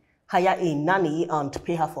nanny? Hire a nanny and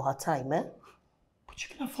pay her for her time, eh? But you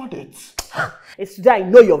can afford it. It's today I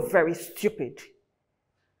know you're very stupid.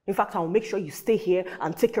 In fact, I'll make sure you stay here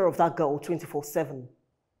and take care of that girl 24/7.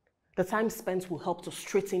 The time spent will help to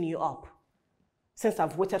straighten you up. Since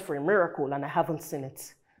I've waited for a miracle and I haven't seen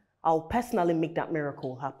it, I'll personally make that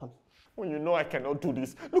miracle happen. When you know I cannot do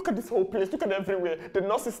this. Look at this whole place. Look at everywhere. The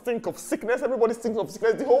nurses think of sickness. Everybody thinks of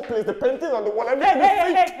sickness. The whole place, the painting on the wall.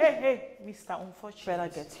 Hey, Mr. Unfortunate. Better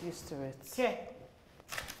get used to it. Yeah.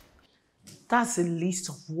 That's a list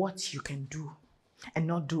of what you can do and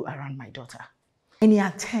not do around my daughter. Any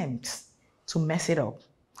attempt to mess it up,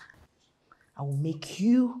 I will make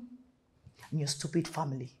you and your stupid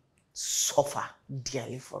family suffer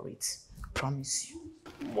dearly for it. Promise you.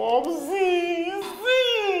 Mom, see.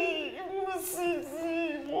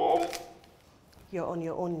 Mom. You're on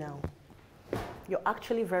your own now. You're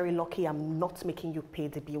actually very lucky I'm not making you pay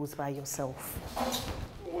the bills by yourself. Oh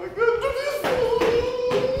my God,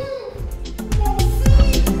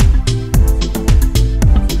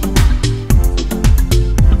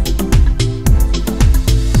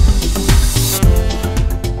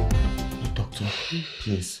 Doctor,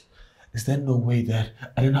 please. Is there no way that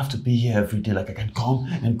I don't have to be here every day? Like I can come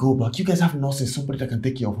and go back. You guys have nurses, somebody that can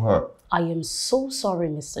take care of her. I am so sorry,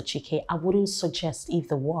 Mr. Chike. I wouldn't suggest if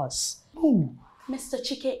there was. No. Mr.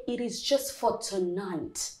 Chike, it is just for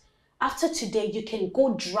tonight. After today, you can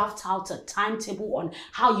go draft out a timetable on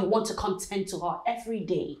how you want to come tend to her every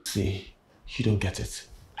day. See, you don't get it.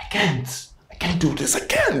 I can't. I can't do this. I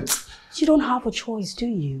can't. You don't have a choice, do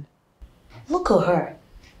you? Look at her.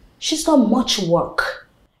 She's got much work.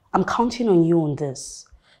 I'm counting on you on this.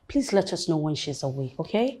 Please let us know when she's away,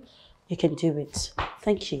 okay? You can do it.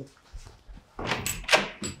 Thank you.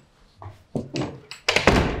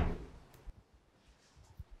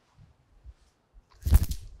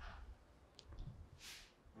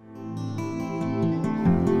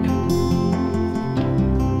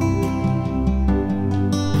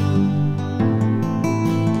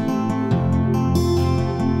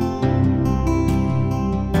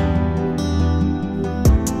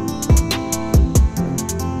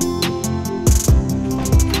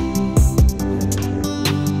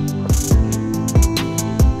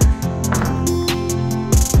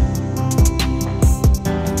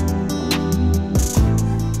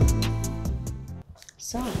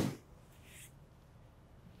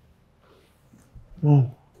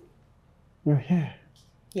 Mom, you're here.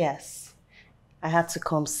 Yes. I had to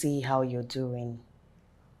come see how you're doing.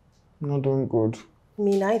 I'm not doing good.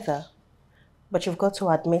 Me neither. But you've got to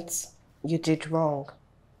admit you did wrong.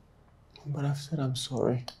 But I've said I'm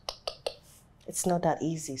sorry. It's not that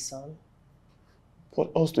easy, son.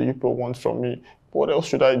 What else do you people want from me? What else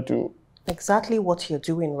should I do? Exactly what you're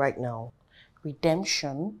doing right now.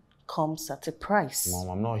 Redemption comes at a price. Mom,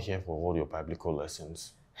 I'm not here for all your biblical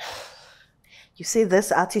lessons. You see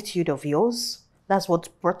this attitude of yours? That's what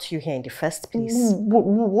brought you here in the first place.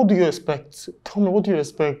 What do you expect? Tell me, what do you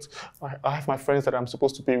expect? I have my friends that I'm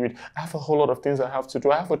supposed to be with. I have a whole lot of things I have to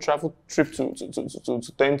do. I have a travel trip to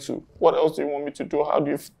tend to. What else do you want me to do? How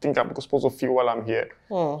do you think I'm supposed to feel while I'm here?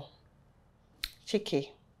 Chike,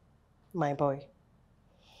 my boy,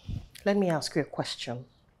 let me ask you a question.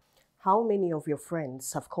 How many of your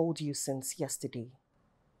friends have called you since yesterday?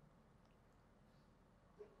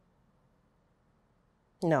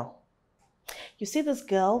 No. You see this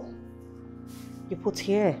girl you put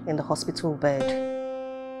here in the hospital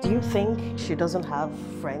bed? Do you think she doesn't have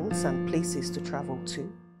friends and places to travel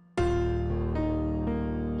to?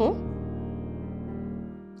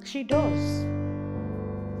 She does.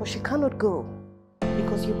 But she cannot go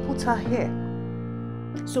because you put her here.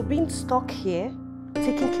 So being stuck here,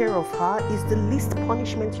 taking care of her, is the least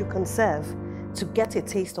punishment you can serve to get a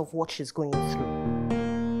taste of what she's going through.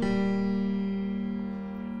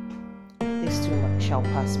 This too shall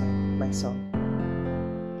pass, my son.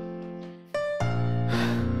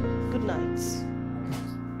 Good night.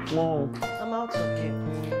 Mom. I'm out of here.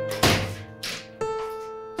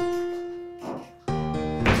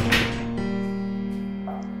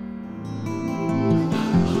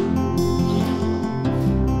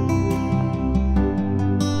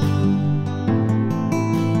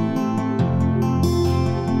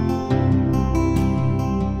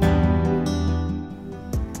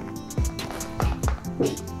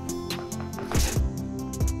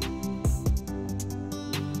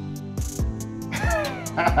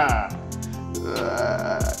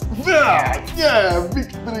 Yeah,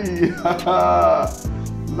 victory!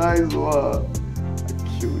 Nice one. I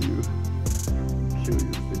kill you.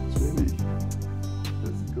 Stage 20.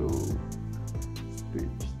 Let's go.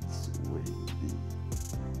 Stage 20.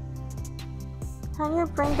 Can you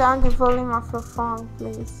bring down the volume of your phone,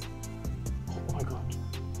 please? Oh my God.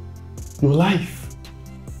 Your life.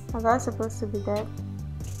 Was I supposed to be dead?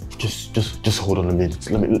 Just hold on a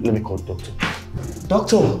minute. Let me call the doctor.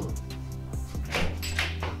 Doctor!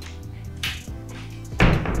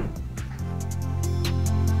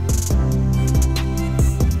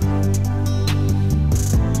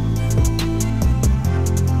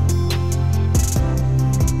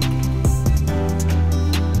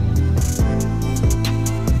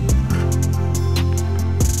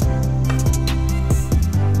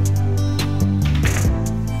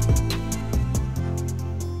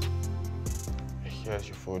 Here's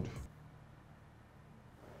your food.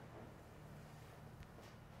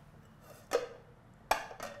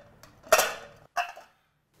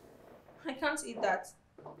 I can't eat that.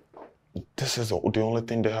 This is the only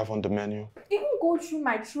thing they have on the menu. It won't go through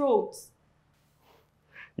my throat.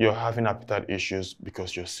 You're having appetite issues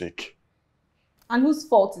because you're sick. And whose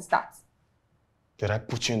fault is that? Did I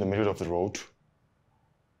put you in the middle of the road?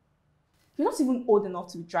 You're not even old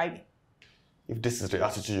enough to be driving. If this is the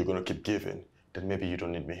attitude you're going to keep giving, then maybe you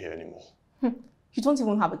don't need me here anymore. You don't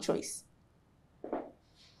even have a choice.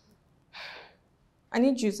 I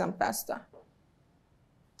need juice and pasta.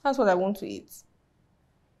 That's what I want to eat.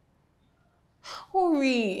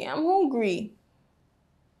 Hurry, I'm hungry.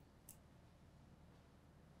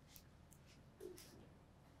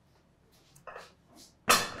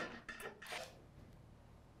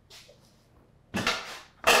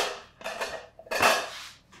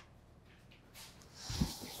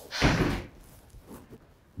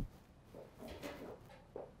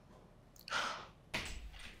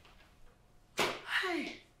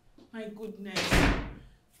 My goodness.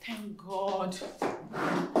 Thank God.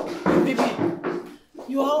 Baby,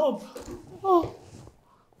 you are up. Oh,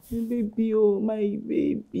 my baby, oh, my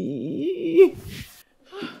baby.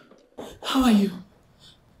 How are you?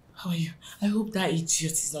 How are you? I hope that idiot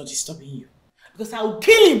is not disturbing you. Because I will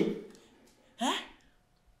kill him. Huh?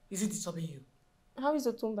 Is it disturbing you? How is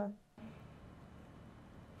Otumba?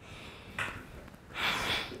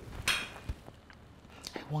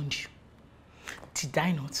 I warned you. Did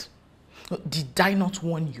I not? Did I not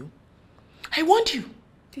warn you? I warned you.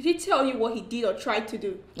 Did he tell you what he did or tried to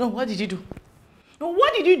do? No, what did he do? No,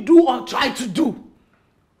 what did he do or try to do?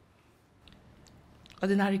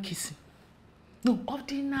 Ordinary kissing. No,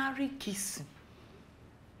 ordinary kissing.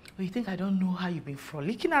 Oh, you think I don't know how you've been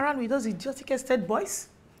frolicking around with those idiotic estate boys?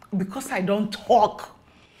 Because I don't talk.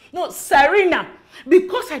 No, Serena,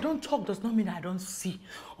 because I don't talk does not mean I don't see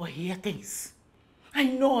or hear things. I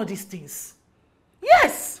know all these things.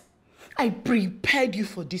 Yes, I prepared you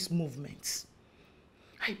for this movement.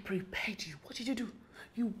 I prepared you. What did you do?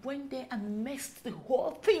 You went there and messed the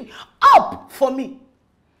whole thing up for me.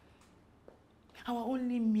 Our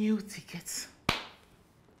only meal tickets.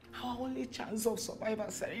 Our only chance of survival,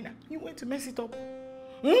 Serena. You went to mess it up.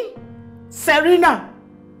 Serena!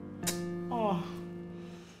 Oh.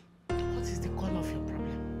 What is the call of your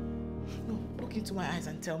problem? No, look into my eyes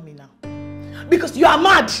and tell me now. Because you are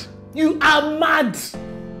mad! You are mad!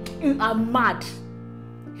 You are mad!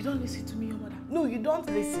 You don't listen to me, your mother. No, you don't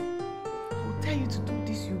listen. I will tell you to do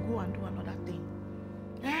this, you go and do another thing.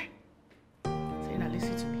 Eh? Serena,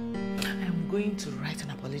 listen to me. I am going to write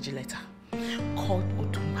an apology letter called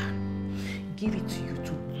Uzoma. Give it to you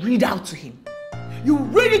to read out to him. You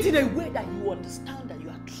read it in a way that you understand that you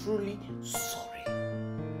are truly sorry.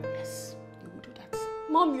 Yes, you will do that.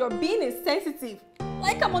 Mom, you're being insensitive.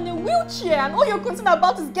 Like I'm on a wheelchair and all you're concerned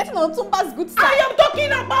about is getting on Tumba's good side. I am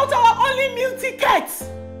talking about our only meal ticket.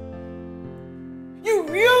 You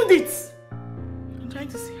ruined it. I'm trying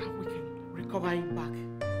to see how we can recover it back.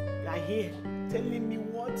 You are here telling me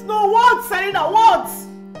what? No, what, Serena? What?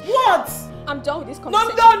 What? I'm done with this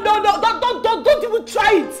conversation. No, don't even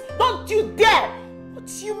try it. Don't you dare. What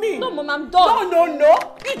do you mean? No, Mom, I'm done.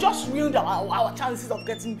 No. You just ruined our chances of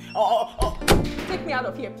getting... Take me out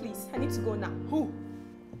of here, please. I need to go now. Who?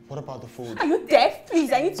 What about the food? Are you deaf?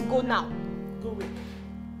 Please, I need to go now. Go away.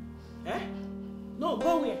 Eh? No,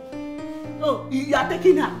 go away. No, you are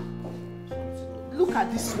taking her. Look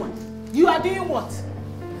at this one. You are doing what?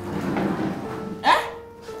 Eh?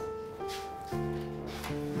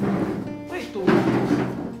 Wait, oh.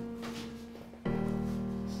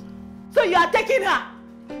 So you are taking her?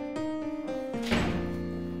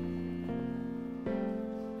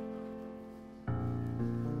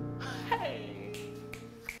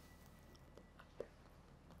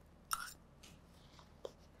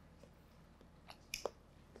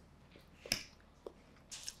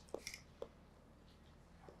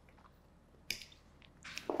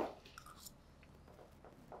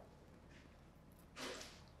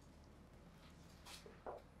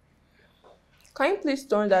 Can you please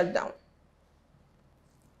turn that down?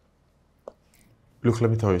 Look, let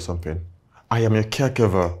me tell you something. I am your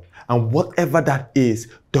caregiver, and whatever that is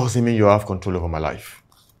doesn't mean you have control over my life.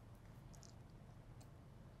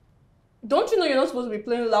 Don't you know you're not supposed to be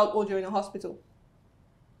playing loud audio in a hospital?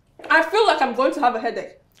 I feel like I'm going to have a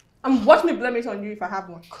headache. And watch me blame it on you if I have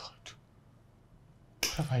one. God.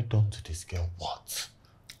 What have I done to this girl? What?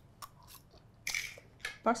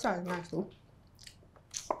 Pasta is nice though.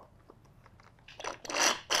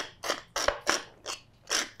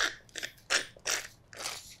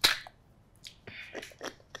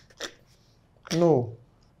 No,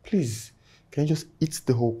 please, can you just eat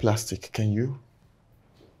the whole plastic, can you?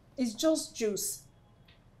 It's just juice.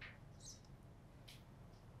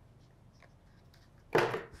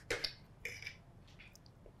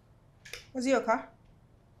 Was it your car?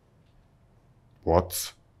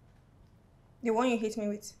 What? The one you hit me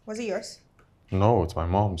with, was it yours? No, it's my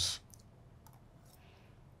mom's.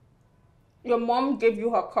 Your mom gave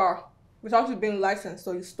you her car without you being licensed,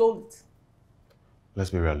 so you stole it.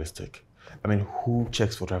 Let's be realistic. I mean, who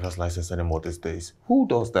checks for driver's license anymore these days? Who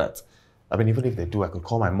does that? I mean, even if they do, I could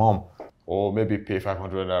call my mom or maybe pay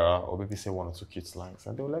 500 naira or maybe say 1 or 2 kids' lines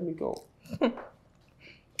and they'll let me go.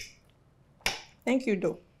 Thank you,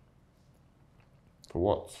 though. For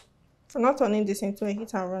what? For not turning this into a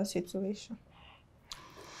hit and run situation.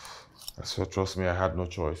 So trust me, I had no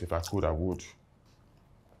choice. If I could, I would.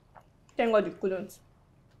 Thank God you couldn't.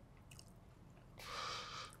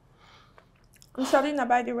 I'm Serena,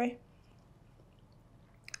 by the way.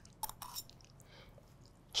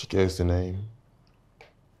 Chike is the name.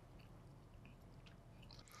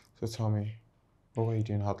 So tell me, what were you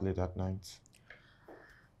doing out late that night?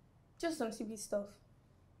 Just some CB stuff.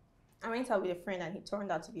 I went out with a friend and he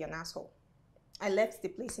turned out to be an asshole. I left the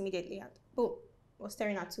place immediately and boom, was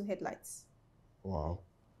staring at 2 headlights. Wow,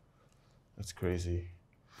 that's crazy.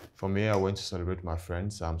 For me, I went to celebrate my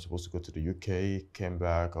friends. I'm supposed to go to the UK, came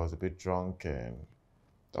back, I was a bit drunk and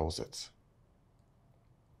that was it.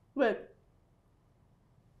 Wait.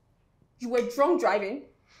 You were drunk driving?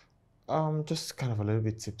 Just kind of a little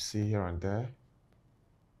bit tipsy here and there.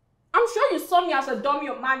 I'm sure you saw me as a dummy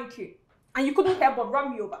or mannequin and you couldn't help but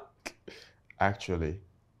run me over. Actually,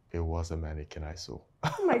 it was a mannequin I saw.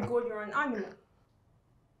 Oh my God, you're an animal.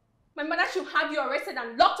 My mother should have you arrested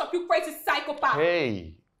and locked up, you crazy psychopath.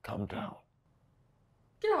 Hey, calm down.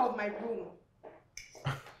 Get out of my room.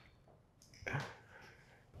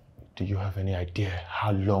 Do you have any idea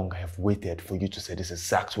how long I have waited for you to say these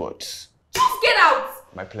exact words? Just get out!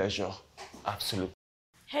 My pleasure. Absolutely.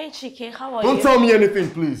 Hey, Chike, how are you? Don't tell me anything,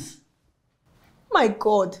 please. My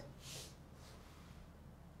God.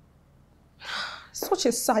 Such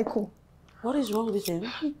a psycho. What is wrong with him?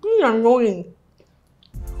 Really annoying.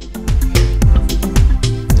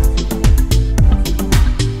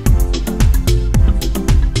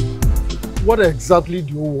 What exactly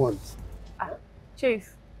do you want?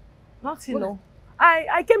 Chief, nothing, no.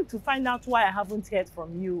 I came to find out why I haven't heard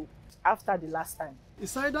from you after the last time.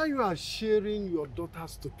 It's either you are sharing your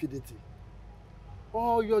daughter's stupidity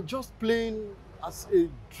or you're just playing as a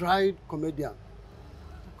dry comedian.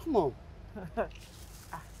 Come on.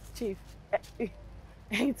 Chief, it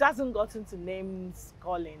hasn't gotten to names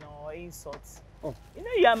calling or insults. Oh. You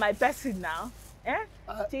know you are my person now. Eh?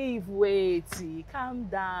 Chief, wait, calm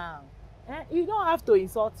down. Eh? You don't have to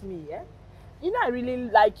insult me. Eh? You know I really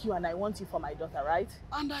like you and I want you for my daughter, right?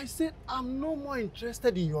 And I said I'm no more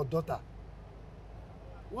interested in your daughter.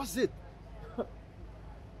 What's it?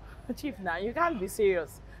 Chief, now you can't be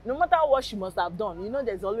serious. No matter what she must have done, you know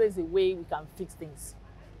there's always a way we can fix things.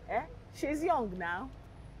 Eh? She's young now.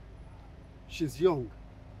 She's young.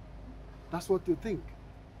 That's what you think.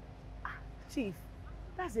 Chief,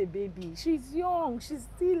 that's a baby. She's young. She's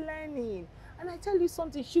still learning. And I tell you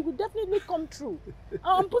something, she will definitely come through.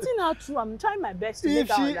 I'm putting her through. I'm trying my best to make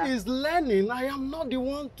her If she is learning, I am not the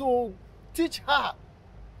one to teach her.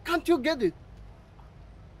 Can't you get it?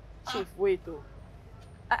 Chief, wait though.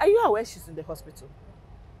 Are you aware she's in the hospital?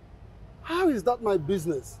 How is that my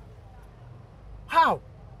business? How?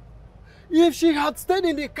 If she had stayed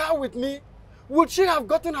in the car with me, would she have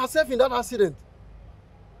gotten herself in that accident?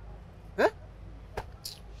 Eh?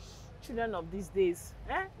 Children of these days,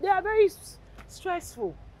 they are very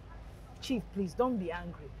stressful. Chief, please don't be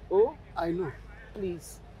angry. Oh? I know.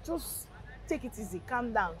 Please, just take it easy,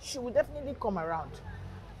 calm down. She will definitely come around.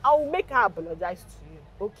 I will make her apologize to you,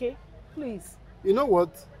 okay? Please. You know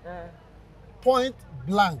what? Point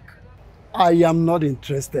blank. I am not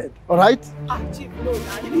interested, all right? Chief, no,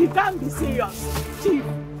 you can't be serious. Chief,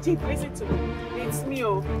 listen to me. It's me,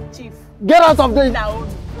 oh, Chief. Get out of the... Naomi,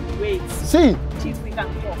 wait. See? Chief, we can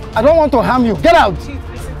talk. I don't want to harm you. Get out! Chief,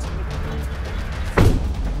 listen to me.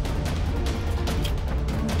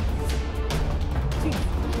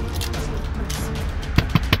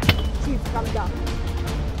 Chief, calm down.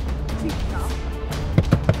 Chief, now.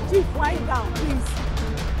 Chief, wind down, please.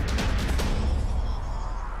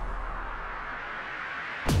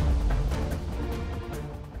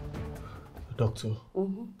 Doctor,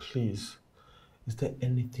 please, is there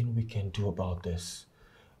anything we can do about this?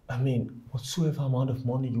 I mean, whatsoever amount of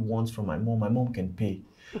money you want from my mom can pay.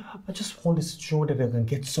 I just want this situation that I can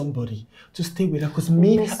get somebody to stay with her, because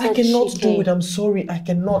me, I cannot do it. I'm sorry, I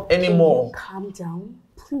cannot anymore. Calm down,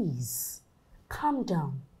 please. Calm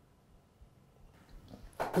down.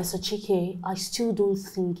 Mr. Chike, I still don't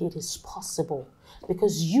think it is possible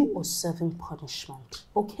because you are serving punishment,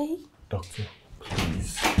 okay? Doctor,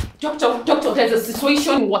 please. Doctor, there's a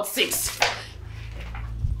situation in Ward 6.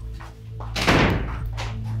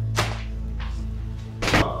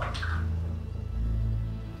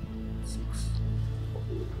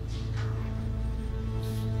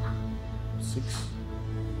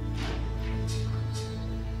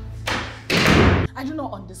 I do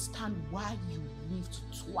not understand why you need to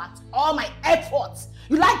twat all my efforts.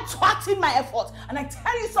 You like twatting my efforts. And I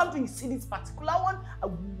tell you something, you see this particular one, I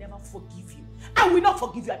will never forgive you. I will not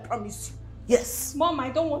forgive you, I promise you. Yes. Mom, I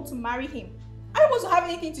don't want to marry him. I don't want to have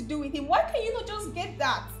anything to do with him. Why can't you not just get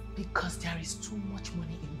that? Because there is too much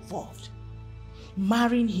money involved.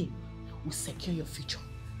 Marrying him will secure your future.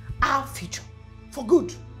 Our future. For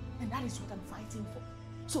good. And that is what I'm fighting for.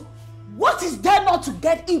 So, what is there not to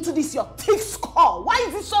get into this your thick skull? Why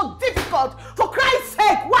is it so difficult? For Christ's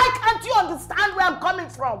sake, why can't you understand where I'm coming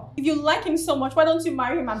from? If you like him so much, why don't you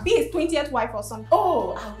marry him and be his 20th wife or something?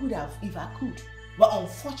 Oh, I would have if I could. But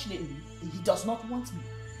unfortunately, he does not want me.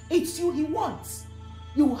 It's you he wants.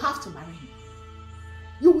 You will have to marry him.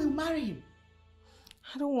 You will marry him.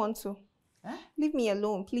 I don't want to. Eh? Leave me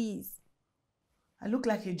alone, please. I look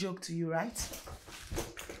like a joke to you, right?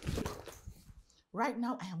 Right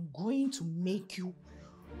now, I am going to make you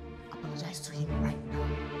apologize to him right now.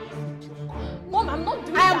 Mom, I'm not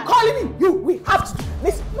doing I am calling him. You, we have to.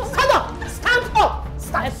 Listen, stand up. Stand up.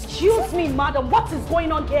 Stand. Excuse me, madam. What is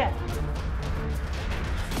going on here?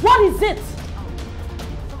 What is it?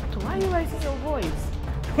 Doctor, why are you raising your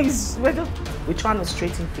voice? We're trying to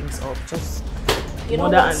straighten things up. Just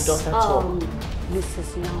mother and daughter talk.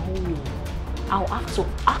 Mrs. Naomi, I'll have to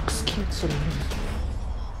ask you to leave.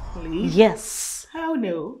 Leave? Yes. Hell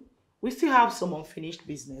no. We still have some unfinished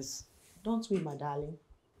business. Don't we, my darling?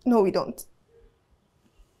 No, we don't.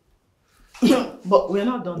 But we're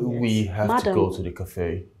not done yet. We have to go to the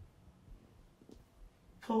cafe.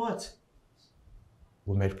 For what?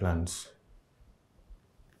 We made plans.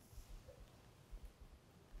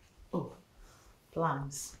 Oh,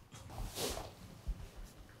 plans.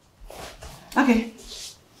 Okay.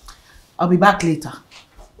 I'll be back later.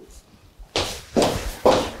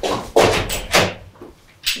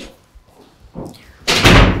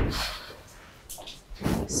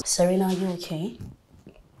 Serena, are you okay?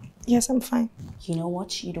 Yes, I'm fine. You know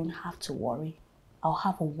what? You don't have to worry. I'll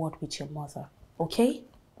have a word with your mother, okay?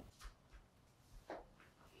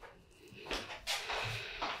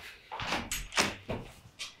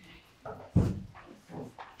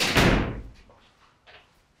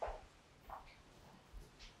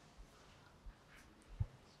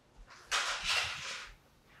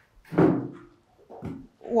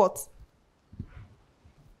 What?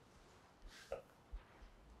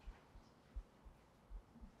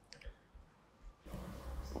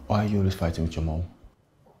 Why are you always fighting with your mom?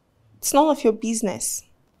 It's none of your business.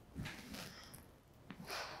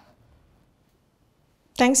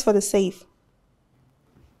 Thanks for the save.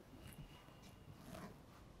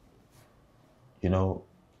 You know,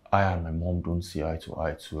 I and my mom don't see eye to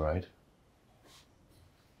eye too, right?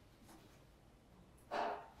 I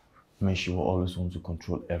mean, she will always want to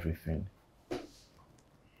control everything.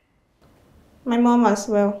 My mom as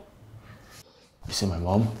well. You see, my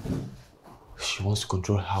mom, she wants to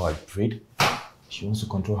control how I breathe. She wants to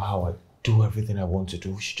control how I do everything I want to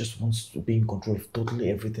do. She just wants to be in control of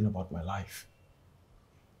totally everything about my life.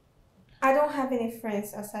 I don't have any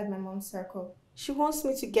friends outside my mom's circle. She wants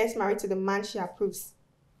me to get married to the man she approves.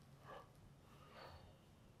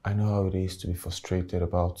 I know how it is to be frustrated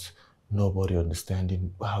about nobody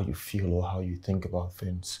understanding how you feel or how you think about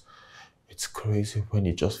things. It's crazy when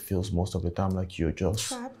it just feels most of the time like you're just...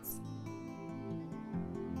 Trapped?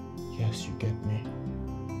 Yes, you get me.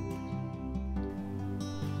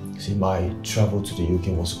 See, my travel to the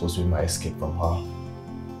UK was supposed to be my escape from her.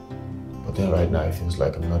 But then right now it feels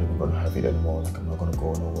like I'm not even going to have it anymore, like I'm not going to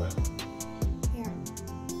go nowhere. Yeah,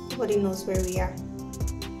 nobody knows where we are.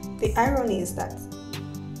 The irony is that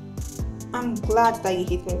I'm glad that you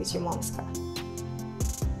hit me with your mom's car.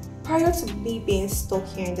 Prior to me being stuck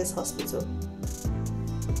here in this hospital,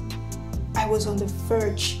 I was on the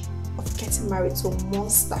verge of getting married to a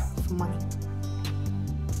monster of money.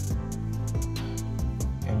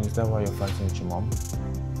 And is that why you're fighting with your mom?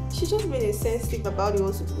 She's just been insensitive about the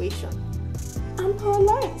whole situation. I'm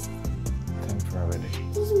paralyzed. Temporarily.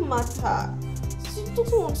 It doesn't matter. She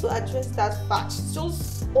doesn't want to address that fact. She's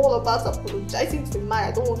just all about apologizing to the man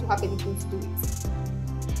I don't want to have anything to do with.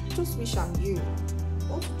 I just wish I knew. I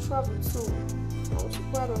want to travel too. I want to be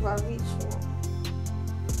proud of our reach,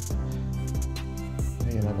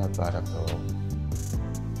 You're not that bad after all.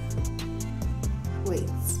 Wait.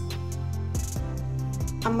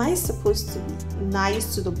 Am I supposed to be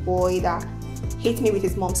nice to the boy that hit me with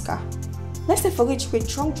his mom's car? Let's say for which we're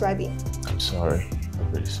drunk driving. I'm sorry.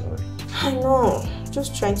 I'm really sorry. I know.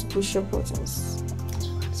 Just trying to push your buttons. It's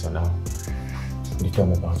fine. So now, can you tell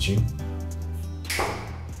me about you?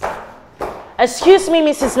 Excuse me,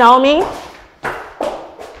 Mrs. Naomi.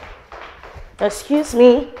 Excuse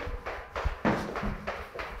me.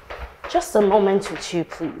 Just a moment with you,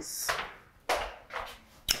 please.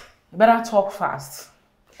 You better talk fast.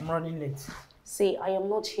 I'm running late. See, I am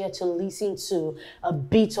not here to listen to a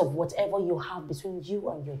bit of whatever you have between you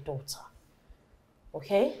and your daughter.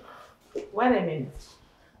 Okay? Wait a minute.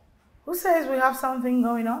 Who says we have something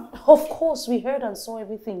going on? Of course, we heard and saw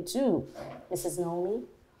everything too, Mrs. Naomi.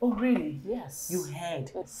 Oh, really? Yes. You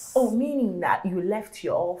heard? Yes. Oh, meaning that you left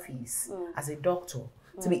your office as a doctor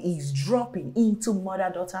to be eavesdropping into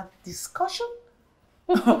mother-daughter discussion?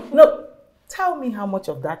 No, tell me how much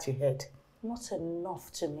of that you heard. Not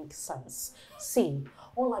enough to make sense. See,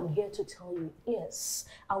 all I'm here to tell you is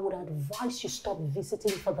I would advise you stop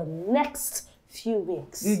visiting for the next few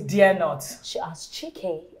weeks. You dare not. She asked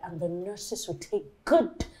Chike and the nurses will take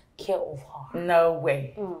good care of her. No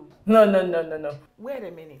way. No. Wait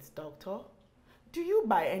a minute, doctor. Do you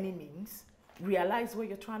by any means realize what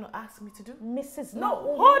you're trying to ask me to do? Mrs. No,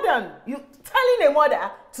 Naomi. hold on. You're telling a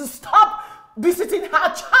mother to stop visiting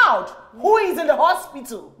her child who is in the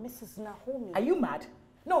hospital. Mrs. Naomi. Are you mad?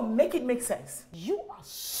 No, make it make sense. You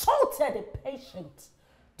assaulted a patient.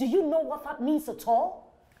 Do you know what that means at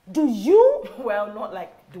all? Do you? Well, not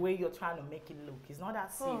like the way you're trying to make it look. It's not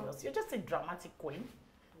that serious. You're just a dramatic queen.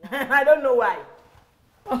 I don't know why.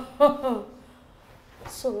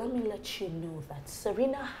 So let me let you know that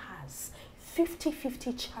Serena has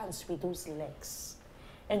 50-50 chance with those legs.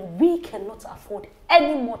 And we cannot afford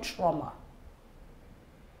any more trauma.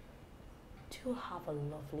 Do have a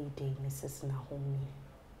lovely day, Mrs. Naomi.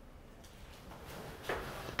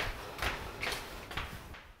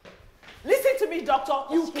 Listen to me,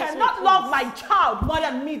 doctor. You cannot love my child more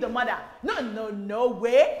than me, the mother. No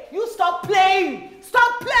way. You stop playing.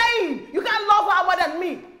 Stop playing. You can't love her more than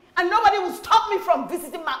me. And nobody will stop me from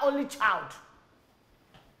visiting my only child.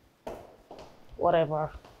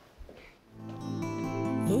 Whatever.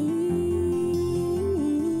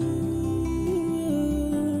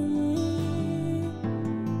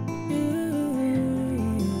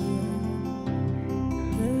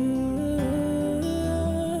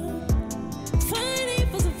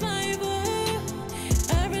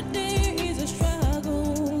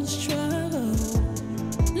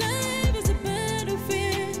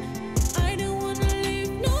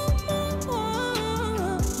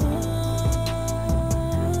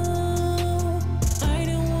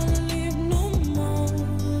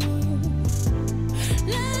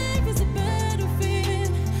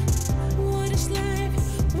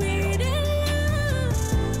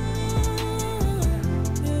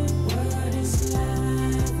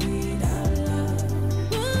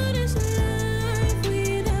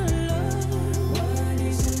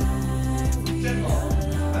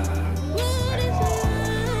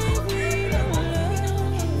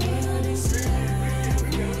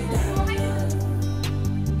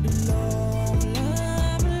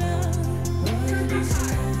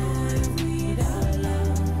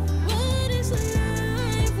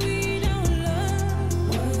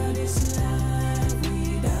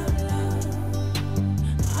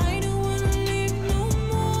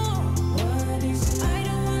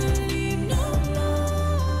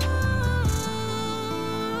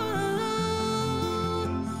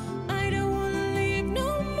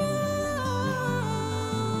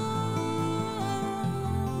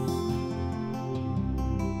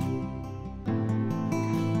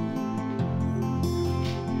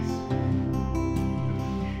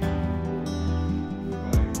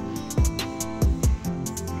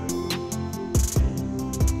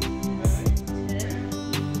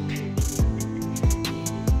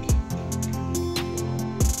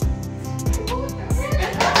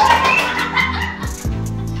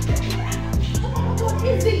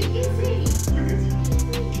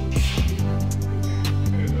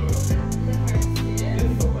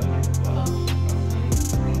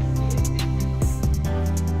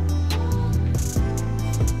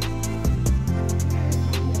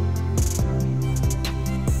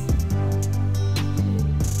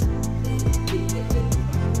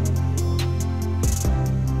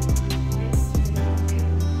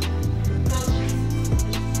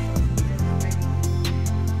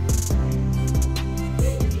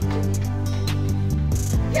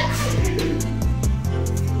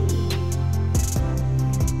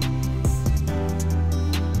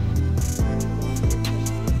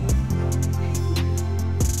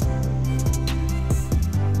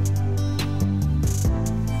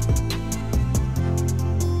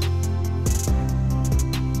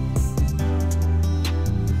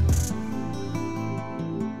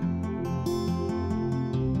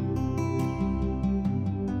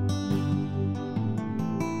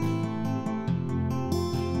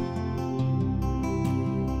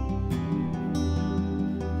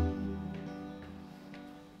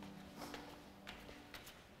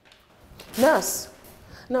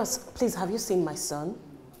 Nurse, please, have you seen my son?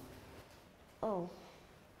 Oh.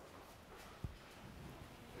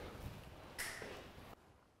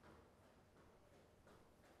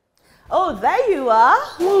 Oh, there you are.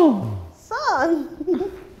 Oh.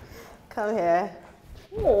 Son. Come here.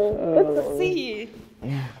 Oh. Good to see you.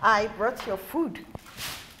 I brought your food.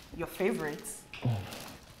 Your favorites.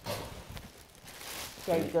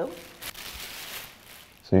 There you go.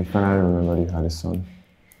 So you finally remembered you had a son?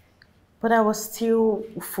 But I was still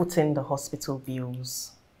footing the hospital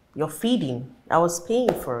bills. Your feeding, I was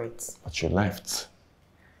paying for it. But you left.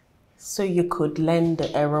 So you could learn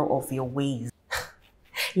the error of your ways.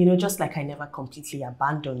 You know, just like I never completely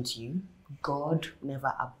abandoned you, God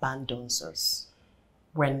never abandons us.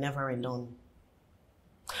 We're never alone.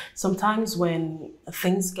 Sometimes when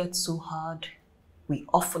things get so hard, we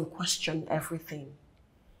often question everything.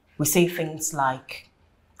 We say things like,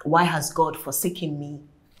 why has God forsaken me?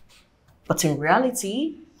 But in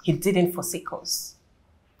reality, he didn't forsake us.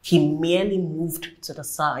 He merely moved to the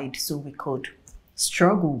side so we could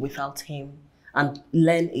struggle without him and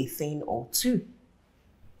learn a thing or two.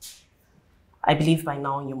 I believe by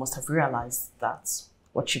now you must have realized that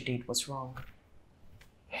what you did was wrong.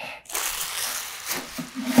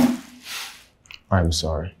 I'm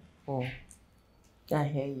sorry. Oh, I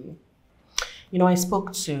hear you. You know, I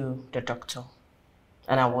spoke to the doctor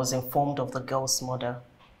and I was informed of the girl's mother.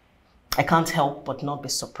 I can't help but not be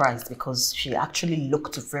surprised because she actually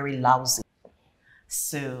looked very lousy.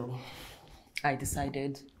 So I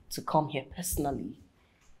decided to come here personally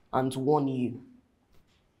and warn you.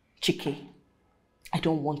 Chike, I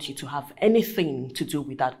don't want you to have anything to do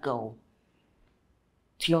with that girl.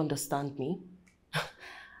 Do you understand me?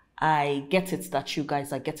 I get it that you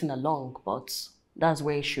guys are getting along, but that's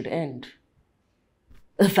where it should end.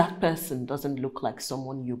 That person doesn't look like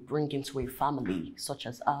someone you bring into a family such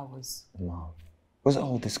as ours. Mom, where's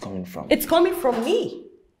all this coming from? It's coming from me,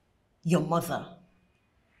 your mother.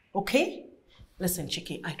 Okay? Listen,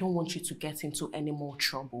 Chike, I don't want you to get into any more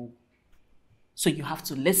trouble. So you have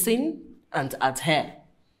to listen and adhere.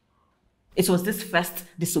 It was this first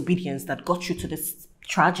disobedience that got you to this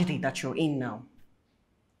tragedy that you're in now.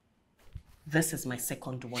 This is my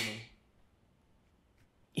second warning.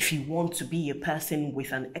 If you want to be a person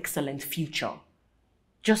with an excellent future,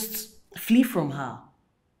 just flee from her.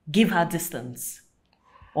 Give her distance.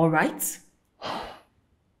 All right?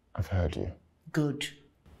 I've heard you. Good.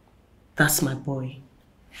 That's my boy.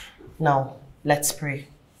 Now, let's pray.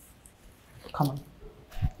 Come on.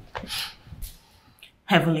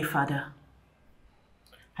 Heavenly Father,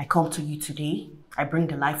 I come to you today. I bring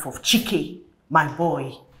the life of Chike, my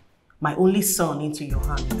boy, my only son, into your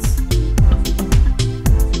hands.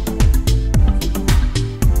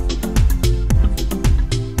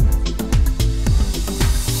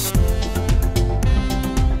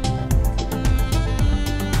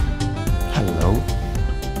 Hello?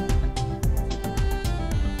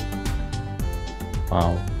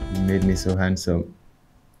 Wow, you made me so handsome.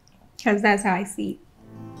 Because that's how I see it.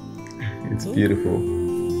 It's beautiful.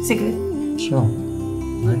 Secret? Sure.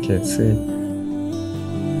 I can't see.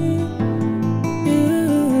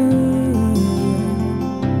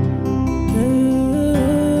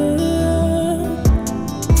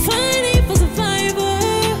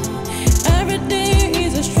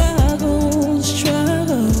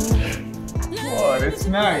 It's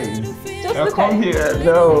nice. No, come here.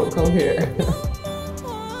 No, come here.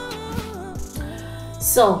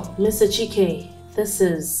 So, Mr. Chike, this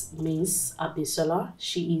is Miss Abisola.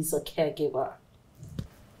 She is a caregiver.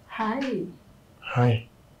 Hi. Hi.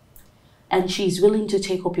 And she's willing to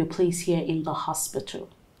take up your place here in the hospital.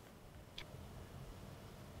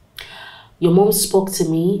 Your mom spoke to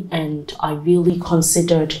me and I really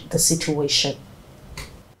considered the situation.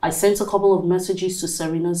 I sent a couple of messages to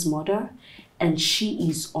Serena's mother and she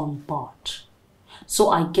is on board. So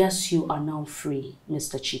I guess you are now free,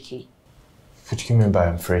 Mr. Chike. What do you mean by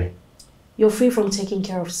I'm free? You're free from taking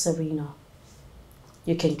care of Serena.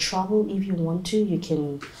 You can travel if you want to. You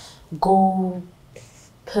can go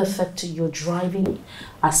perfect your driving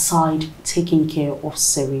aside taking care of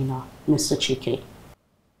Serena, Mr. Chike.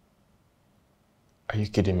 Are you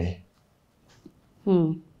kidding me?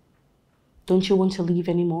 Don't you want to leave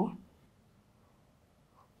anymore?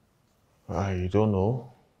 I don't know.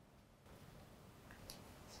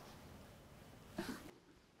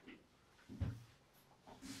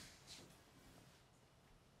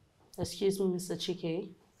 Excuse me, Mr. Chike.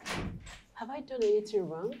 Have I done anything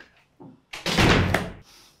wrong?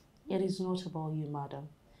 It is not about you, madam.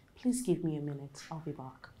 Please give me a minute. I'll be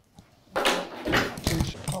back.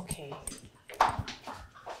 Okay.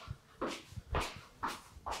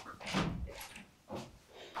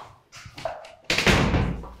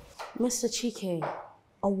 Mr. Chike,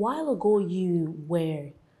 a while ago you were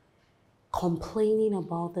complaining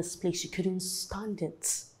about this place. You couldn't stand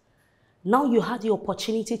it. Now you had the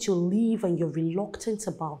opportunity to leave and you're reluctant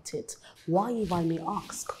about it. Why, if I may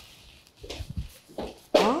ask?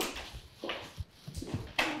 Huh?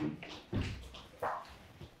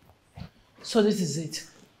 So this is it.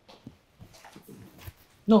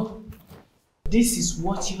 No. This is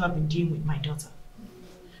what you have been doing with my daughter.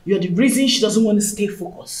 You're the reason she doesn't want to stay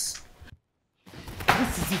focused.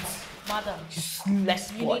 This is it. Madam,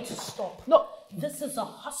 useless boy. You need to stop. No. This is a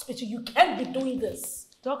hospital. You can't be doing this.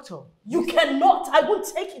 Doctor. You cannot. I won't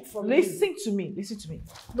take it from you. Listen to me. Listen to me.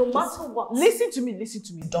 No matter what. Listen to me. Listen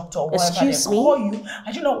to me, doctor. Excuse me? Call you.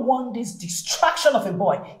 I do not want this distraction of a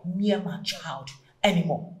boy near my child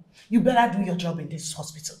anymore. You better do your job in this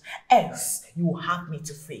hospital, else you will have me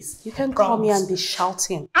to face. You can call me and be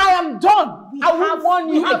shouting. I am done. I will warn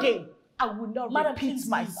you again. I will not Madam, repeat please,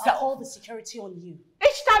 myself. I'll call the security on you.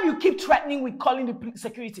 Each time you keep threatening with calling the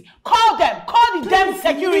security, call them. Call the damn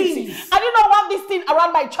security. Please. I do not want this thing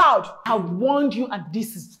around my child. I warned you and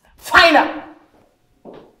this is final.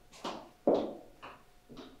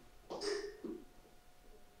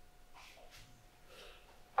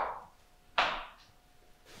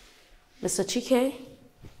 Mr. Chike,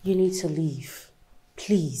 you need to leave.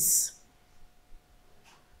 Please.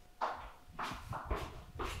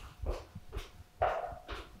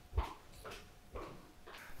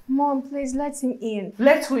 Mom, please let him in.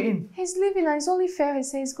 Let who in? He's leaving and it's only fair he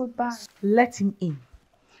says goodbye. Let him in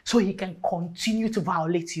so he can continue to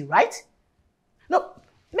violate you, right? No,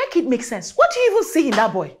 make it make sense. What do you even see in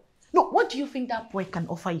that boy? No, what do you think that boy can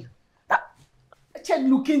offer you? That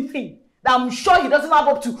looking thing that I'm sure he doesn't have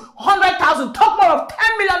up to 100,000, talk more of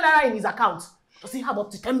 10 million naira in his account. Does he have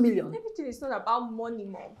up to 10 million? Everything is not about money,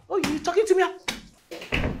 Mom. Oh, you talking to me?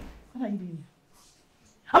 What are you doing here?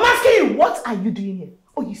 I'm asking you, what are you doing here?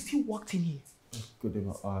 Oh, you still walked in here. Good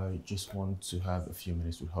evening. I just want to have a few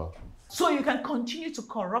minutes with her. So you can continue to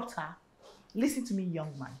corrupt her? Listen to me,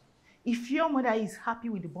 young man. If your mother is happy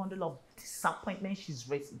with the bundle of disappointment she's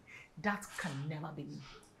raising, that can never be me.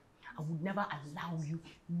 I would never allow you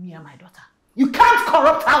near my daughter. You can't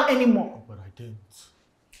corrupt her anymore. Oh, but I didn't.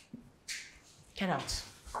 Get out.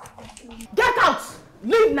 Get out!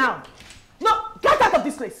 Leave now. No, get out of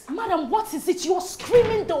this place. Madam, what is it? You're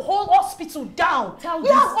screaming the whole hospital down. We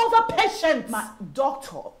have other patients. My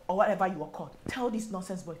doctor, or whatever you are called, tell this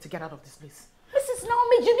nonsense boy to get out of this place. Mrs.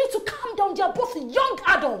 Naomi, you need to calm down. They are both young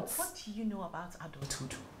adults. What do you know about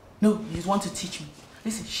adulthood? No, you want to teach me.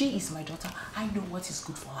 Listen, she is my daughter. I know what is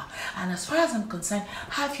good for her. And as far as I'm concerned,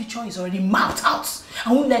 her future is already mapped out.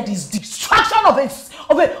 I won't let this distraction of a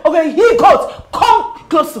he-goat come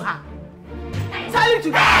close to her. Tell him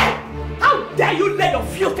to... How dare you lay your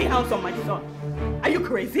filthy hands on my son? Are you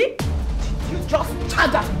crazy? Did you just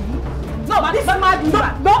charge at me? No, this is mad.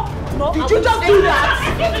 No. Did you just do that?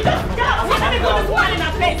 Excuse me, just get out. Let me put this woman in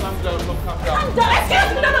her face. Calm down. Excuse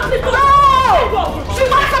me, no. She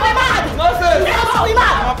wants to be mad. You want to be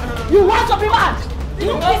mad. You want to be mad.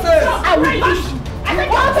 I will push you. You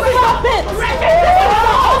want to be mad.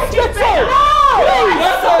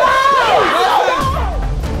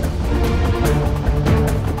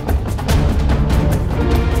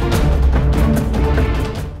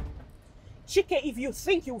 Chike, if you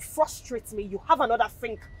think you frustrate me, you have another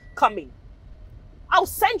thing coming. I'll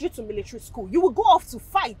send you to military school. You will go off to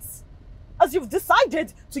fight. As you've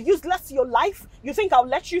decided to use less of your life, you think I'll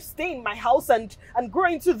let you stay in my house and grow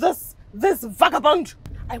into this vagabond?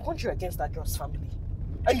 I want you against that girl's family.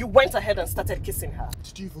 And you went ahead and started kissing her.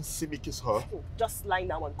 Did you even see me kiss her? Oh, just lie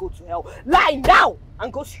now and go to hell. Lie now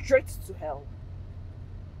and go straight to hell.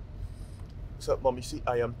 So, Mom, you see,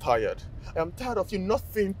 I am tired. I am tired of you not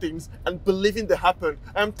seeing things and believing they happened.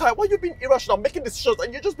 I am tired. Why are you being irrational, making decisions,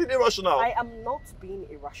 and you're just being irrational? I am not being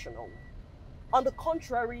irrational. On the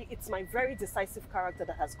contrary, it's my very decisive character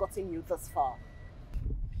that has gotten you this far.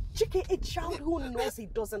 Chike, a child who knows he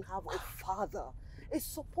doesn't have a father, a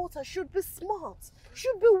supporter, should be smart,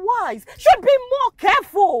 should be wise, should be more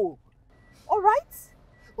careful. All right?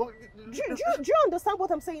 Well, do you understand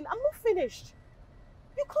what I'm saying? I'm not finished.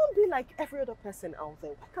 You can't be like every other person out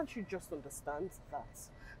there. Why can't you just understand that?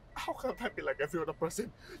 How can't I be like every other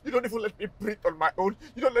person? You don't even let me breathe on my own.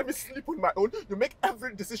 You don't let me sleep on my own. You make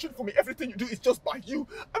every decision for me. Everything you do is just by you.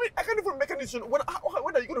 I mean, I can't even make a decision. When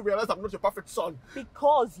are you going to realize I'm not your perfect son?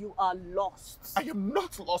 Because you are lost. I am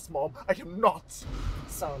not lost, Mom. I am not.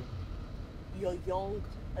 Son, you're young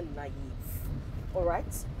and naive. All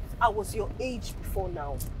right? I was your age before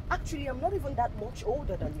now. Actually, I'm not even that much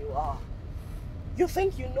older than you are. You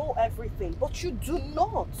think you know everything, but you do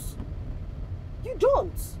not. You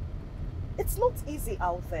don't. It's not easy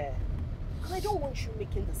out there. And I don't want you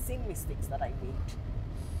making the same mistakes that I made.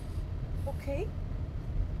 Okay?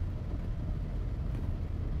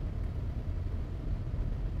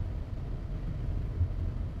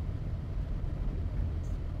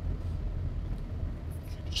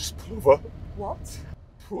 Just pull over. What?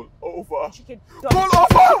 Pull over. Chike, Pull over!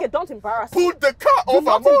 Chike, don't embarrass me. Pull the car Do over.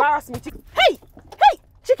 not Move. embarrass me, Chike. Hey! Hey!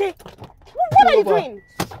 Chike! What are you doing?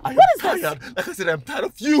 I am What is tired. this? Like I said, I'm tired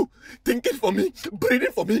of you thinking for me,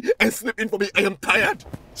 breathing for me, and sleeping for me. I am tired.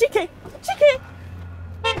 Chike! Chike!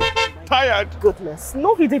 Tired. Goodness.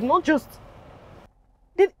 No, he did not just...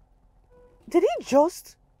 Did he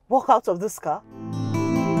just walk out of this car?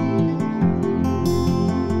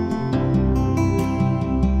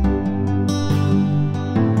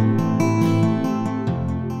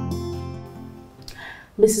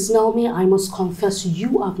 Mrs. Naomi, I must confess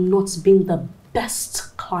you have not been the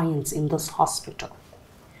best client in this hospital.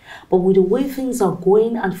 But with the way things are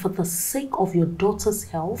going and for the sake of your daughter's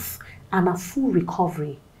health and a full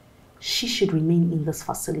recovery, she should remain in this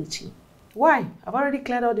facility. Why? I've already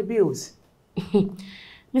cleared all the bills.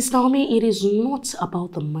 Miss Naomi, it is not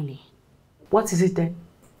about the money. What is it then?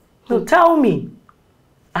 No, tell me.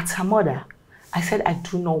 As her mother, I said I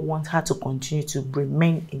do not want her to continue to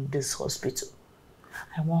remain in this hospital.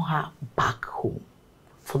 I want her back home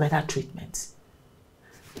for better treatment.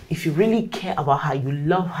 If you really care about her, you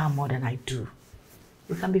love her more than I do,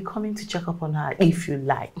 you can be coming to check up on her if you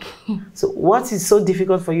like. So what is so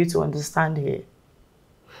difficult for you to understand here?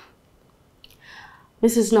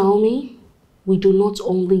 Mrs. Naomi, we do not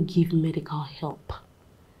only give medical help.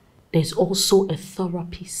 There's also a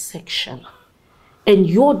therapy section. And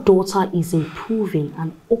your daughter is improving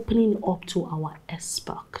and opening up to our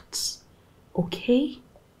experts. Okay?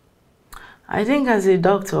 I think as a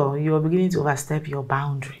doctor, you are beginning to overstep your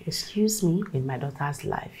boundary. Excuse me? In my daughter's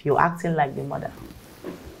life. You're acting like the mother.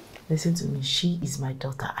 Listen to me. She is my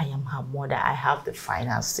daughter. I am her mother. I have the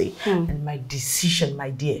final say. And my decision, my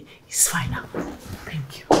dear, is final.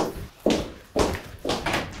 Thank you.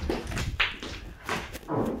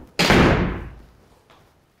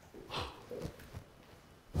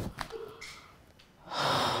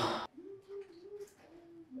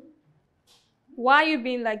 Why are you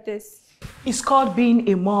being like this? It's called being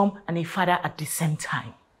a mom and a father at the same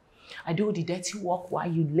time. I do the dirty work while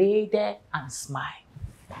you lay there and smile.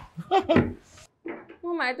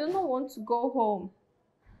 Mom, I do not want to go home.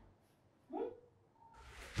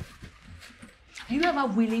 Are you ever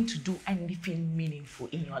willing to do anything meaningful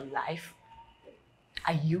in your life?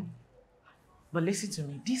 Are you? But listen to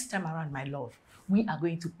me, this time around, my love, we are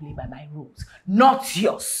going to play by my rules, not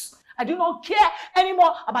yours. I do not care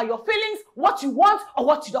anymore about your feelings, what you want or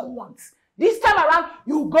what you don't want. This time around,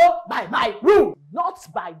 you go by my rule, not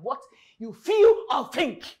by what you feel or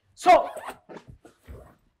think. So,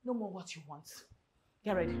 no more what you want.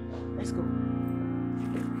 Get ready. Let's go.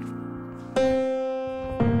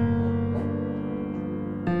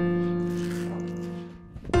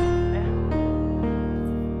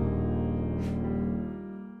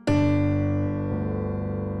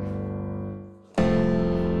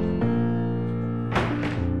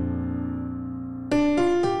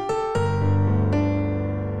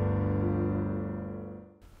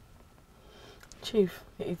 Chief,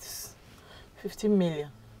 it's 15 million.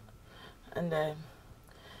 And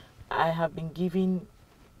I have been given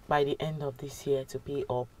by the end of this year to pay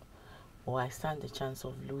up, or I stand the chance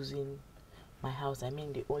of losing my house. I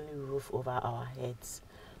mean the only roof over our heads,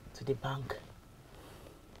 to the bank.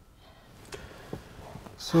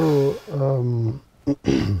 So,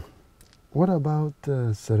 what about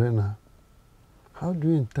Serena? How do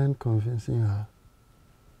you intend convincing her?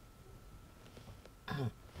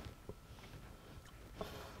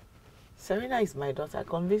 Serena is my daughter.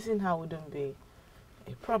 Convincing her wouldn't be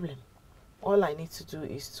a problem. All I need to do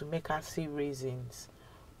is to make her see reasons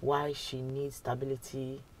why she needs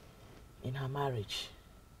stability in her marriage.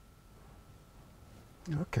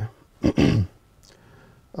 Okay.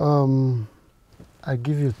 I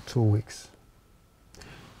give you 2 weeks.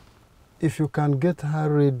 If you can get her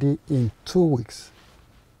ready in 2 weeks,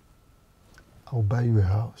 I'll buy you a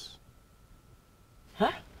house.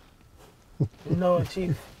 Huh? No,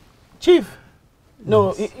 Chief. Chief,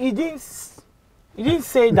 no, yes. he didn't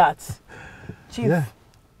say that. Chief, yeah.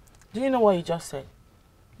 Do you know what you just said?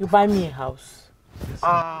 You buy me a house. Yes,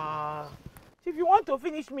 Chief, you want to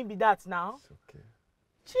finish me with that now? It's okay.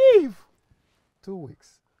 Chief! 2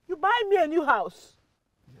 weeks. You buy me a new house?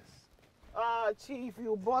 Yes. Chief,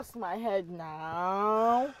 you bust my head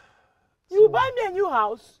now. You buy me a new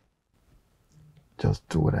house? Just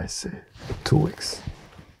do what I say. 2 weeks.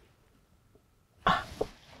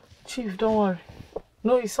 Chief, don't worry.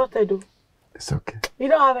 No, it's sorted though. It's okay. You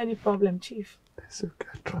don't have any problem, Chief. It's okay.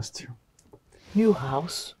 I trust you. New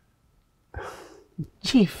house?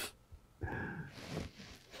 Chief.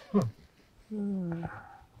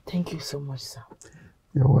 Thank you so much, sir.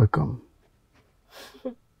 You're welcome.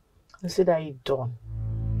 Consider it done.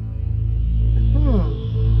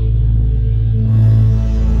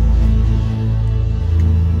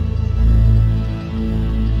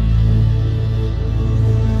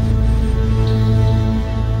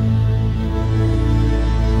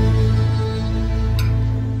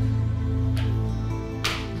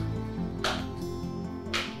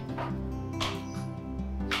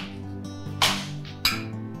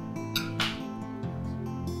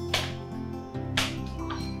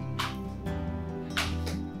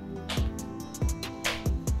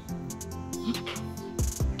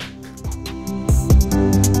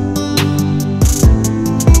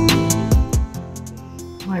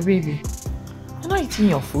 Baby, you're not eating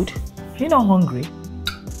your food. You're not hungry.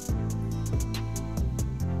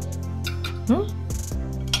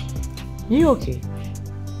 You okay?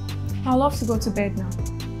 I'd love to go to bed now.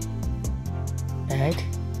 Bed?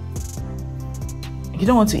 You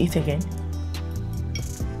don't want to eat again?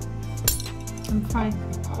 I'm fine.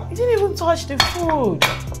 You didn't even touch the food.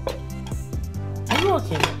 Are you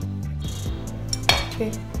okay?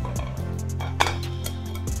 Okay.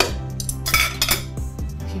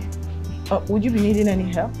 Would you be needing any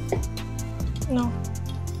help? No.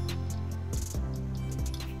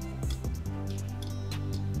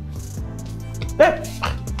 Babe,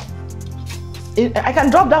 I can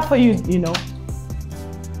drop that for you, you know.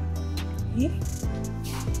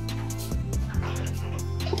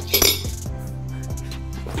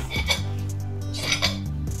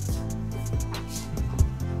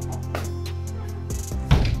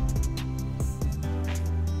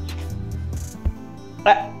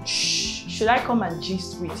 Should I come and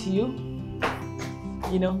gist with you?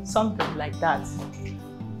 You know, something like that.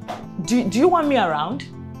 Do you want me around?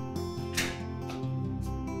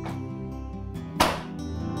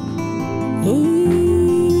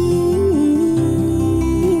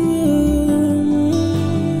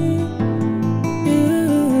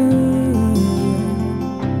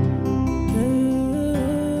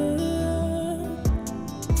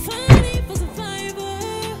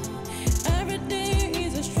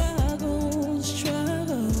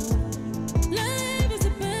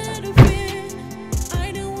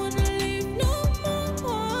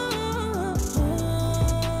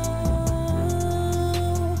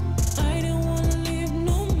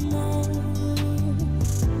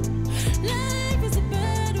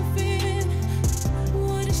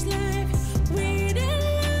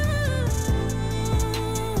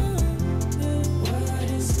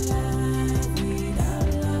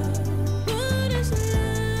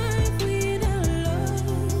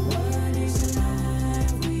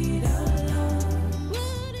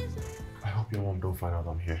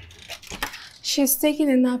 She's taking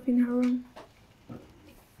a nap in her room.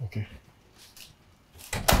 Okay.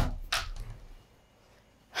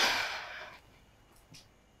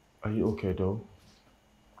 Are you okay though?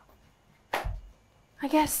 I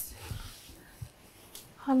guess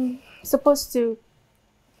I'm supposed to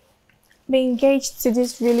be engaged to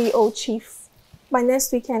this really old chief by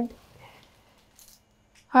next weekend.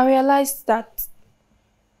 I realized that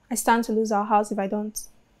I stand to lose our house if I don't.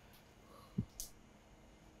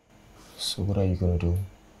 So what are you gonna do?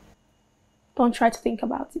 Don't try to think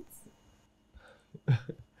about it.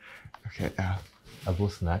 Okay, I'll go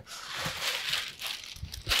snacks.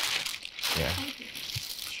 Yeah,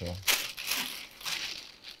 sure.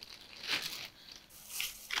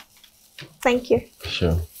 Thank you.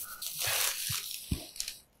 Sure.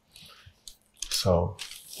 So,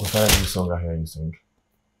 was that a new song I hear you sing?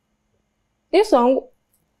 New song?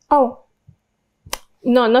 Oh.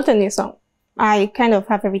 No, not a new song. I kind of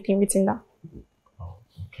have everything written down. Oh,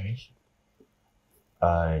 okay.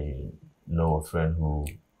 I know a friend who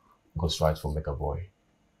goes right for Mega Boy.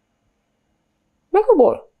 Mega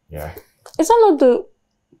Boy? Yeah. Is that not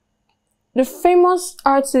the famous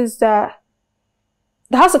artist that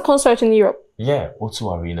has a concert in Europe? Yeah,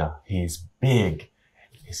 O2 Arena. He's big.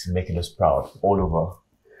 He's making us proud all over.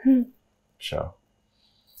 Sure.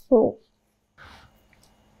 Oh.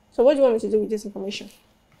 So what do you want me to do with this information?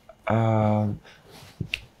 I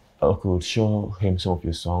could show him some of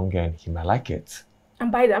your song and he might like it.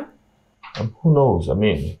 And buy them? Who knows? I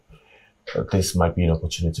mean, this might be an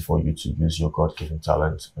opportunity for you to use your God-given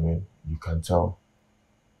talent. I mean, you can tell.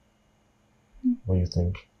 What do you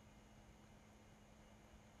think?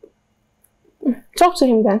 Talk to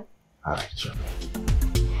him then. Alright, sure.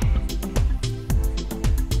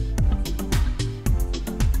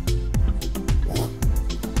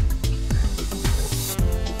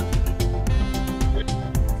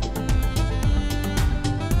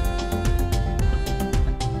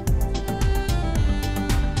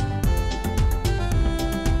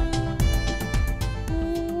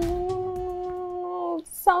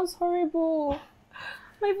 sounds horrible.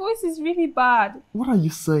 My voice is really bad. What are you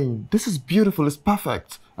saying? This is beautiful. It's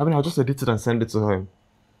perfect. I mean, I'll just edit it and send it to him.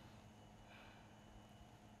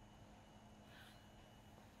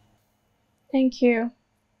 Thank you.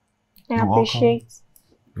 I You're appreciate.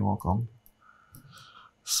 welcome. You're welcome.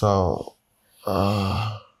 So,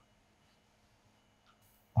 I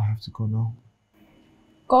have to go now.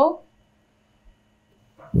 Go?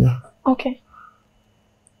 Yeah. Okay.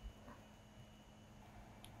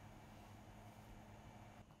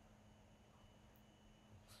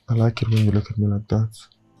 I like it when you look at me like that.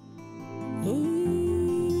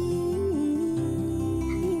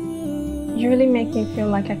 You really make me feel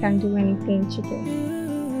like I can do anything,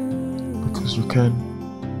 Chike. Because you can.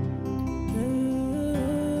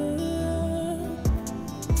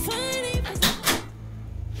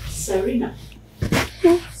 Serena.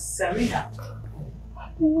 Serena.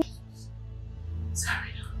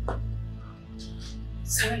 Serena.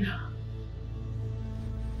 Serena.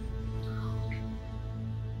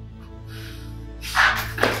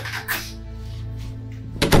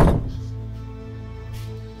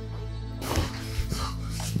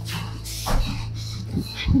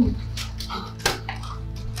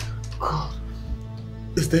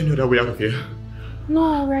 Is there no other way out of here?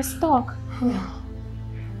 No, we're stuck.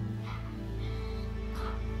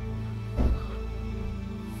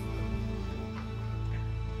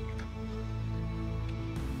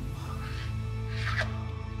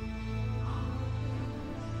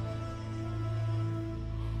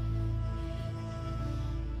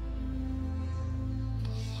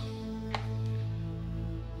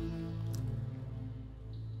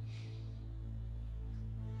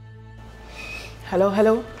 Hello,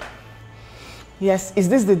 hello. Yes, is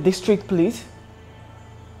this the district police?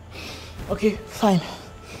 Okay, fine.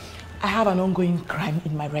 I have an ongoing crime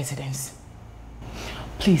in my residence.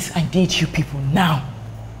 Please, I need you people now.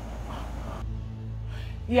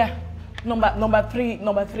 Yeah, number three,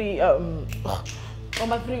 Edochie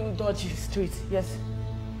Street. Yes.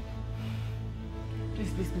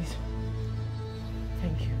 Please, please, please.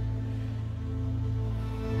 Thank you.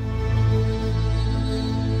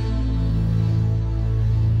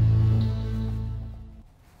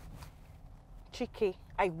 Chike,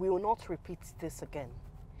 I will not repeat this again.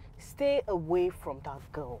 Stay away from that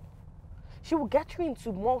girl. She will get you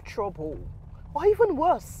into more trouble. Or even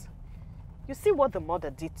worse. You see what the mother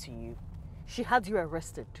did to you? She had you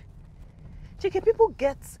arrested. Chike, people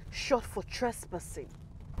get shot for trespassing.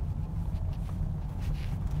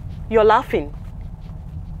 You're laughing.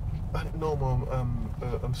 No, Mom.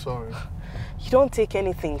 I'm sorry. You don't take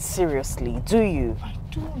anything seriously, do you? I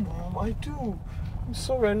do, Mom. I do. I'm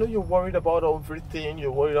sorry. I know you're worried about everything.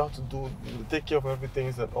 You're worried how to take care of everything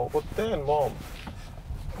and all. But then, Mom,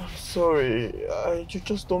 I'm sorry. You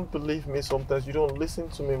just don't believe me sometimes. You don't listen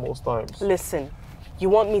to me most times. Listen. You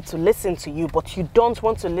want me to listen to you, but you don't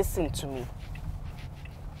want to listen to me.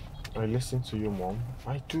 I listen to you, Mom.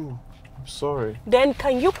 I do. I'm sorry. Then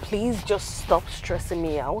can you please just stop stressing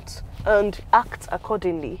me out and act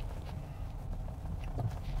accordingly?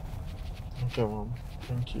 Okay, Mom.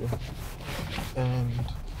 Thank you. And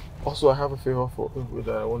also, I have a favor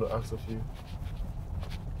that I want to ask of you.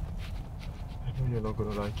 I know you're not going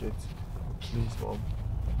to like it. Please, Mom.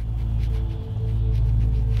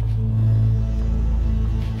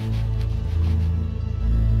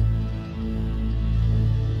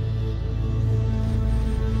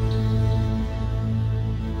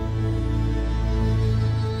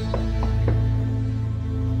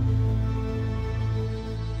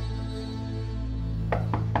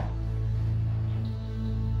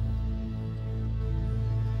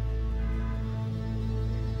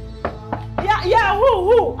 Yeah,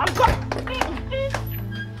 who? I'm coming.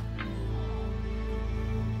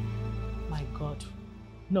 My God.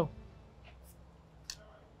 No.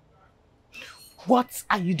 What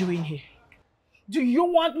are you doing here? Do you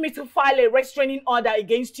want me to file a restraining order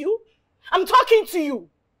against you? I'm talking to you.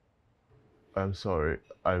 I'm sorry.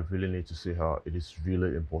 I really need to see her. It is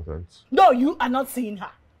really important. No, you are not seeing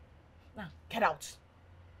her. Now, get out.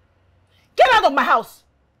 Get out of my house.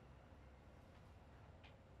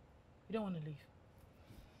 You don't want to leave.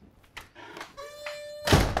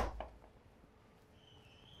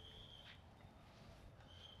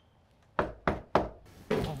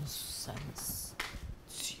 Nonsense.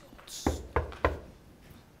 Idiots.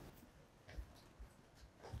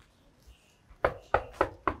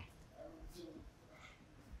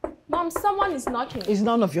 Mom, someone is knocking. It's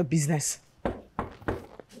none of your business.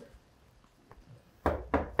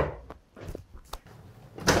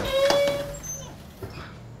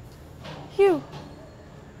 You.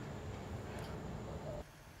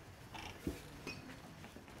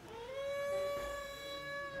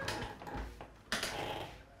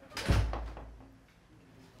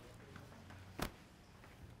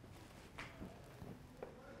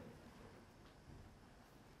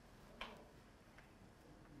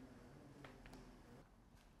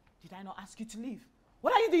 Did I not ask you to leave?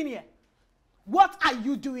 What are you doing here? What are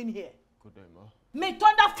you doing here? Good day, ma. May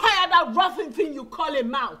thunder fire that rotten thing you call a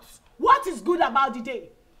mouth. What is good about the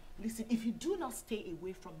day? Listen, if you do not stay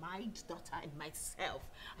away from my daughter and myself,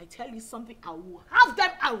 I tell you something, I will have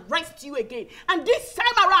them arrest you again. And this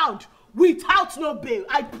time around, without no bail,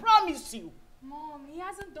 I promise you. Mom, he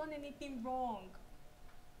hasn't done anything wrong.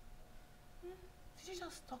 Did you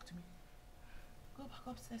just talk to me? Go back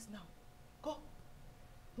upstairs now. Go.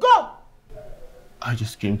 Go! I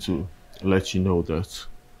just came to let you know that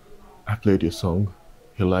I played your song.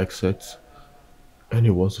 He likes it. And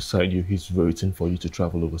he wants to sign you. He's waiting for you to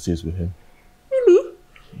travel overseas with him. Really?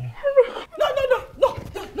 Yeah.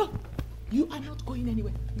 No. You are not going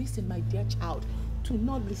anywhere. Listen, my dear child. Do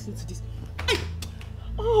not listen to this. Hey.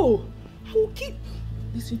 Oh, I will keep.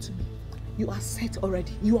 Listen to me. You are set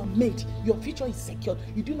already. You are made. Your future is secured.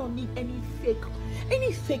 You do not need any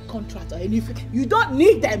fake contract or any fake. You don't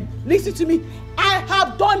need them. Listen to me. I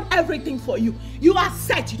have done everything for you. You are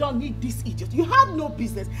set. You don't need this idiot. You have no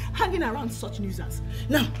business hanging around such nuisance.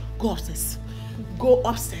 Now, go upstairs. Go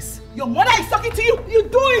upstairs. Your mother is talking to you. You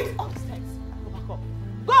do it upstairs. Go back up.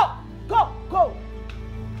 Go.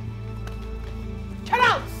 Get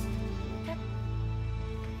out.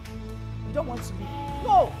 You don't want to leave.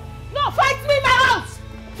 No, fight me in my house!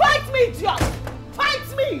 Fight me, idiot!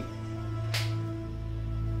 Fight me!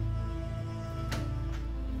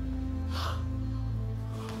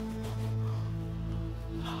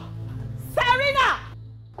 Serena!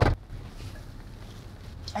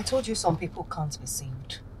 I told you some people can't be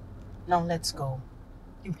saved. Now let's go.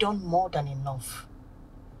 You've done more than enough.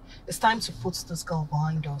 It's time to put this girl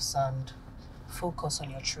behind us and focus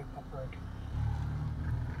on your trip abroad.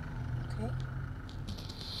 Okay?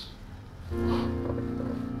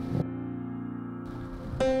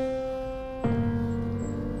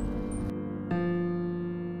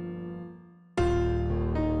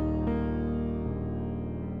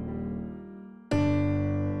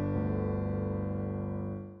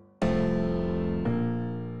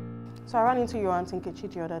 So I ran into your aunt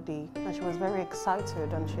Nkechi the other day and she was very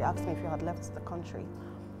excited and she asked me if you had left the country.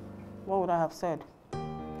 What would I have said?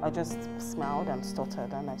 I just smiled and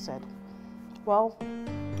stuttered and I said, well,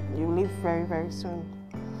 you leave very, very soon.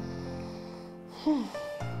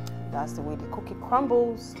 That's the way the cookie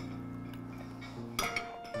crumbles.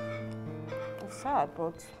 It's sad,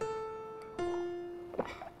 but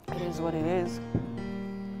it is what it is.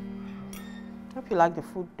 Hope you like the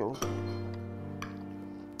food though.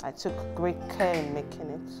 I took great care in making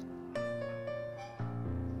it.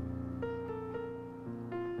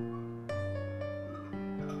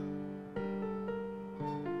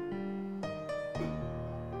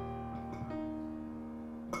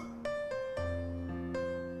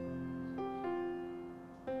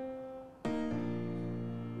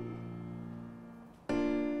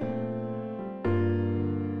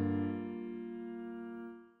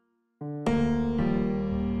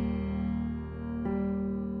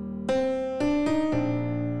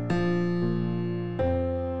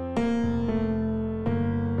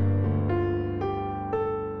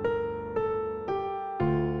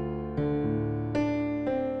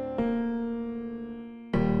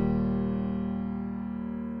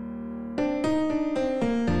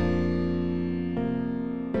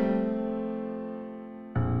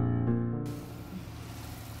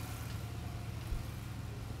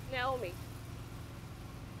 Naomi.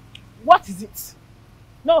 What is it?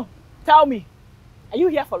 No, tell me. Are you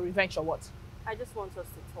here for revenge or what? I just want us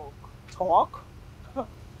to talk. Talk?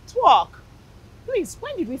 Talk? Please,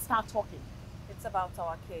 when did we start talking? It's about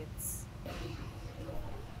our kids.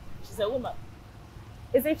 She's a woman.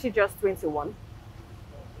 Isn't she just 21?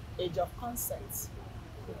 Age of consent.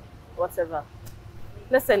 Whatever.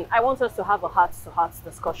 Listen, I want us to have a heart-to-heart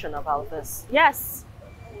discussion about this. Yes.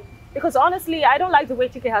 Because honestly, I don't like the way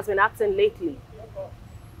Chike has been acting lately.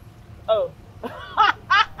 Oh.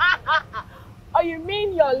 Oh, you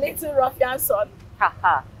mean your little ruffian son?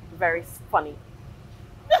 Haha, very funny.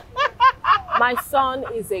 My son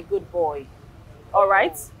is a good boy. All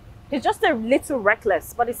right? He's just a little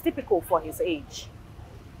reckless, but it's typical for his age.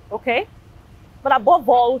 Okay? But above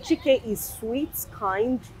all, Chike is sweet,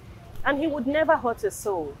 kind, and he would never hurt a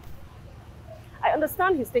soul. I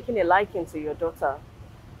understand he's taking a liking to your daughter,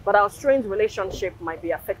 but our strained relationship might be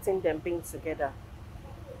affecting them being together.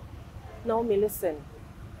 Naomi, listen.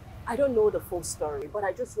 I don't know the full story, but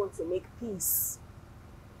I just want to make peace.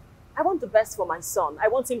 I want the best for my son. I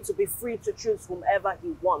want him to be free to choose whomever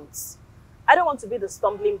he wants. I don't want to be the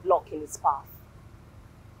stumbling block in his path.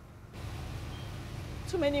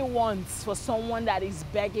 Too many wants for someone that is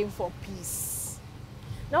begging for peace.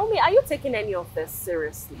 Naomi, are you taking any of this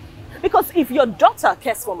seriously? Because if your daughter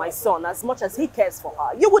cares for my son as much as he cares for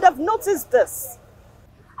her, you would have noticed this.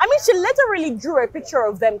 I mean, she literally drew a picture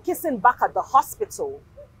of them kissing back at the hospital.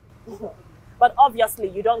 But obviously,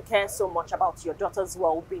 you don't care so much about your daughter's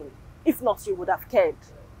well-being. If not, you would have cared.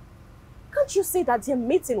 Can't you see that their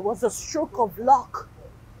meeting was a stroke of luck?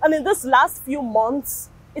 And in this last few months,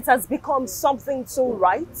 it has become something so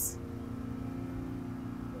right?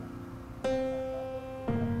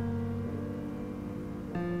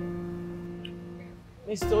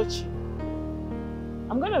 Miss Toochi,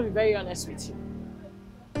 I'm going to be very honest with you.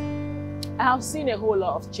 I have seen a whole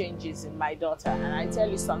lot of changes in my daughter, and I tell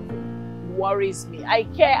you something worries me. I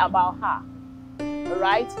care about her, all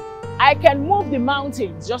right? I can move the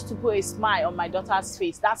mountains just to put a smile on my daughter's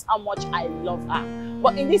face. That's how much I love her.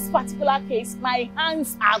 But in this particular case, my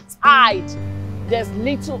hands are tied. There's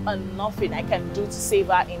little and nothing I can do to save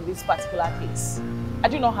her in this particular case. I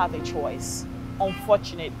do not have a choice,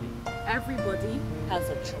 unfortunately. Everybody has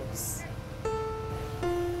a choice.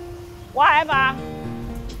 Whatever.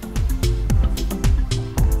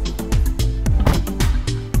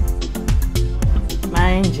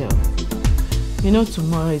 My angel, you know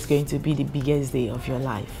tomorrow is going to be the biggest day of your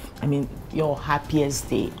life. I mean, your happiest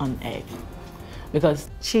day on earth. Because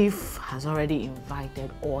Chief has already invited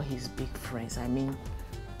all his big friends. I mean,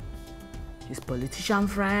 his politician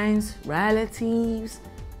friends, relatives,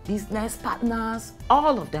 business partners,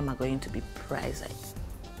 all of them are going to be present.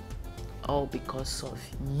 All because of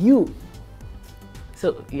you.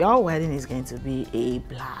 So your wedding is going to be a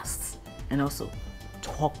blast and also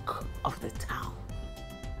talk of the town.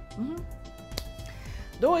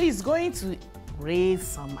 Though it's going to raise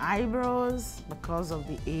some eyebrows because of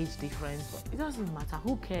the age difference, but it doesn't matter.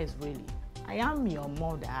 Who cares really? I am your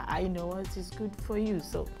mother. I know what is good for you.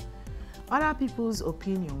 So other people's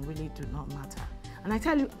opinion really do not matter. And I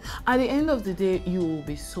tell you, at the end of the day, you will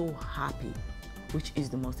be so happy, which is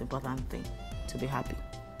the most important thing, to be happy.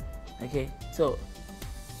 Okay? So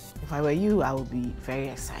if I were you, I would be very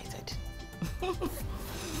excited.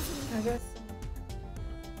 I guess.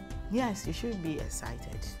 Yes, you should be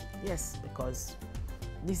excited. Yes, because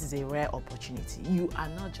this is a rare opportunity. You are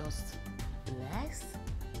not just blessed,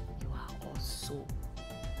 you are also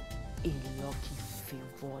a lucky,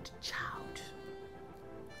 favored child.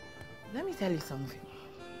 Let me tell you something.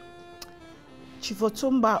 Chief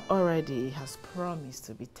Otumba already has promised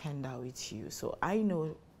to be tender with you. So I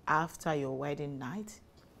know after your wedding night,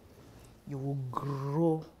 you will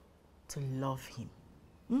grow to love him.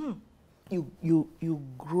 You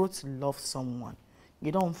grow to love someone.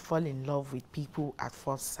 You don't fall in love with people at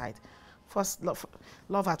first sight.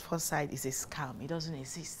 Love at first sight is a scam. It doesn't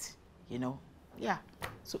exist, you know? Yeah.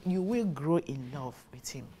 So you will grow in love with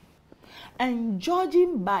him. And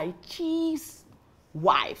judging by Chief's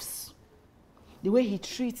wives, the way he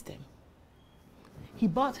treats them, he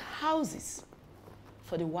bought houses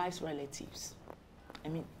for the wife's relatives. I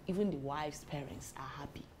mean, even the wife's parents are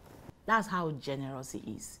happy. That's how generous he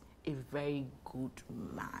is. A very good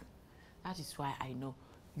man. That is why I know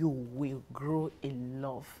you will grow in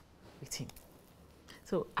love with him.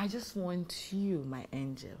 So I just want you, my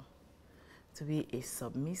angel, to be a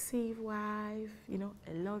submissive wife, you know,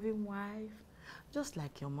 a loving wife, just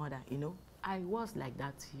like your mother, you know. I was like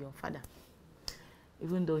that to your father,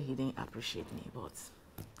 even though he didn't appreciate me, but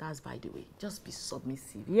that's by the way. Just be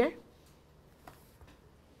submissive, yeah?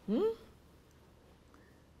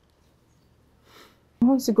 I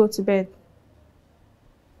want to go to bed.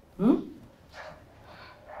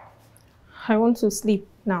 I want to sleep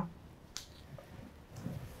now.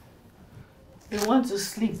 You want to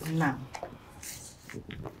sleep now?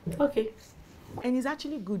 Okay. And it's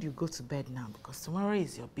actually good you go to bed now because tomorrow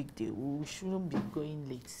is your big day. We shouldn't be going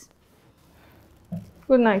late.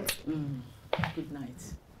 Good night. Good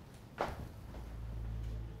night.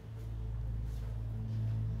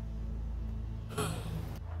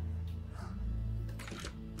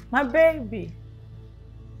 My baby.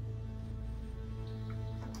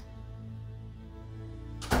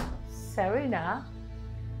 Serena.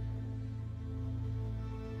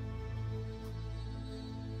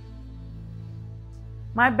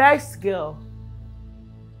 My best girl.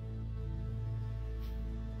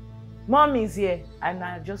 Mom is here and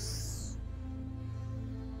I just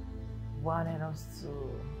wanted us to,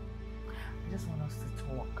 I just want us to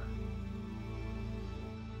talk.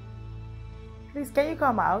 Please, can you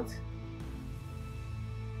come out?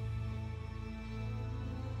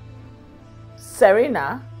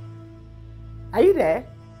 Serena, are you there?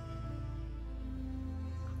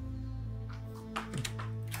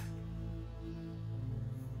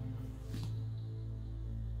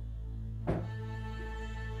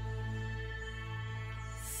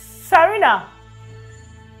 Serena!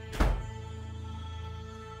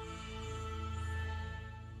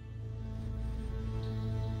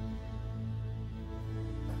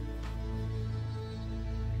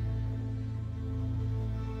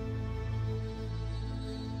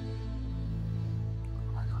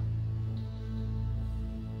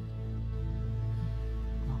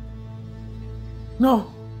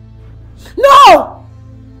 No! No!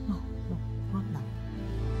 Not now.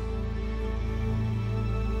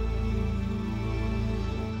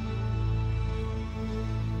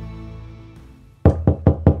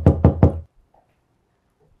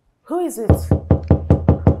 Who is it?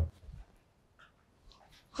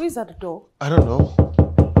 Who is at the door? I don't know.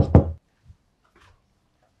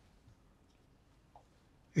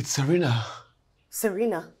 It's Serena.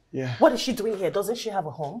 Serena? Yeah. What is she doing here? Doesn't she have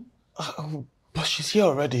a home? But she's here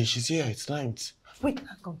already. She's here. It's night. Wait, hang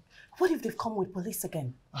on. What if they've come with police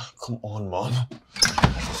again? Come on, Mom.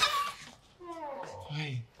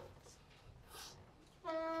 Hey.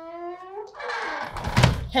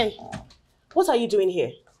 Hey, what are you doing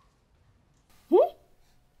here?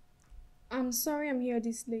 I'm sorry I'm here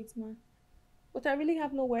this late, man. But I really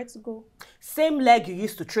have nowhere to go. Same leg you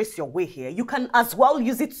used to trace your way here. You can as well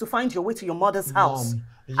use it to find your way to your mother's house. Mom,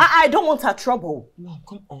 I don't want her trouble. Mom,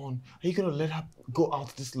 come on. Are you gonna let her go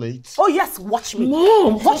out this late? Oh yes, watch me.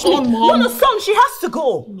 Mom, watch me. on, Mom. No, son, she has to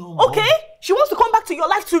go. No, okay? She wants to come back to your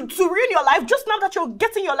life to ruin your life just now that you're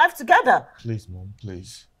getting your life together. Please, Mom,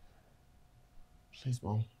 please. Please,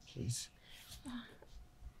 Mom, please.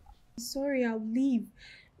 Sorry, I'll leave.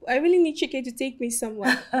 I really need Chike to take me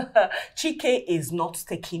somewhere. Chike is not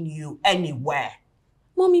taking you anywhere.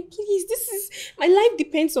 Mommy, please, my life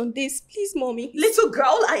depends on this. Please, Mommy. Little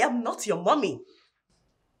girl, I am not your mommy.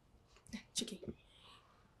 Chike,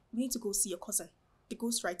 we need to go see your cousin, the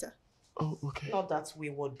ghostwriter. Oh, okay. Not that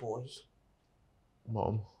wayward boy.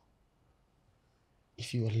 Mom,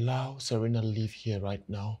 if you allow Serena to live here right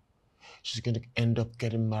now, she's going to end up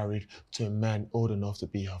getting married to a man old enough to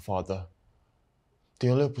be her father. The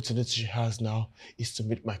only opportunity she has now is to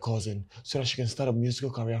meet my cousin so that she can start a musical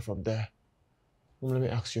career from there. Mom, let me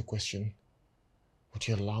ask you a question. Would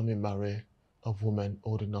you allow me to marry a woman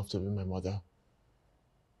old enough to be my mother?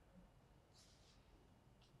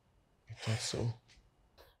 I thought so.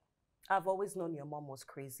 I've always known your mom was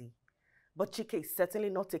crazy. But Chike is certainly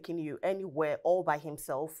not taking you anywhere all by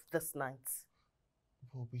himself this night.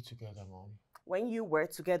 We'll be together, Mom. When you were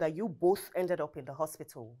together, you both ended up in the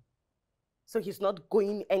hospital. So he's not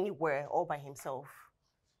going anywhere all by himself.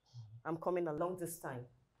 I'm coming along this time.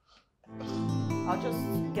 I'll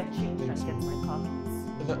just get changed and get my car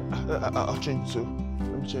keys. I'll change too.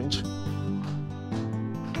 Let me change.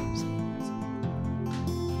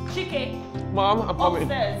 Chike! Mom, I'm coming.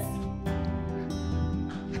 Upstairs.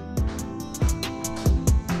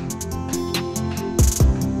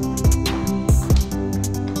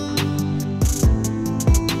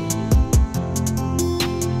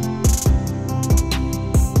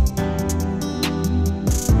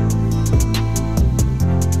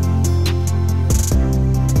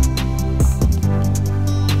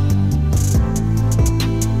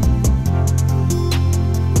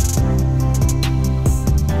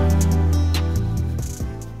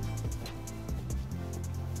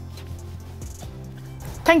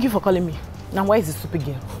 Thank you for calling me. Now where is the stupid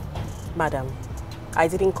girl? Madam, I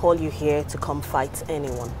didn't call you here to come fight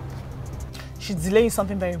anyone. She's delaying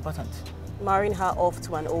something very important. Marrying her off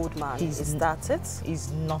to an old man. Is that it?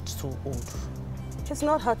 He's not too old. It's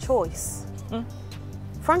not her choice.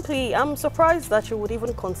 Frankly, I'm surprised that you would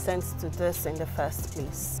even consent to this in the first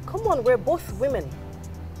place. Come on, we're both women.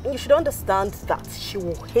 And you should understand that she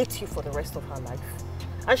will hate you for the rest of her life.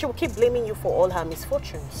 And she will keep blaming you for all her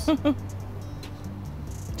misfortunes.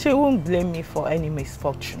 She won't blame me for any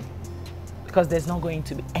misfortune. Because there's not going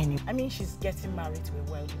to be any. I mean, she's getting married to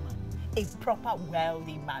a wealthy man. A proper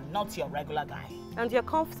wealthy man, not your regular guy. And you're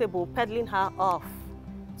comfortable peddling her off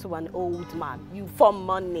to an old man. For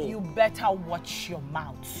money. You better watch your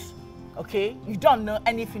mouth, okay? You don't know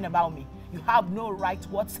anything about me. You have no right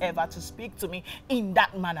whatsoever to speak to me in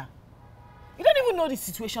that manner. You don't even know the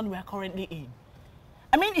situation we are currently in.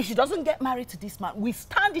 I mean, if she doesn't get married to this man, we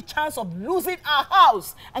stand the chance of losing our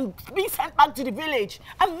house and being sent back to the village.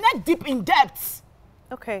 I'm neck deep in debts.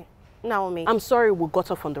 Okay, Naomi, I'm sorry we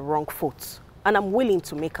got off on the wrong foot, and I'm willing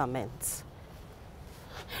to make amends.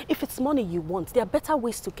 If it's money you want, there are better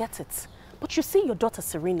ways to get it. But you see your daughter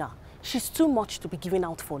Serena, she's too much to be giving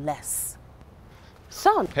out for less.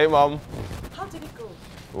 Son. Hey, Mom. How did it go?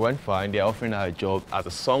 It went fine. They're offering her a job as a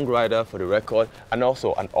songwriter for the record and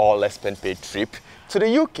also an all-expense-paid trip to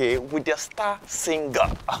the UK with their star singer.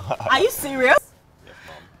 Are you serious? Yes,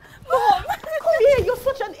 Mom.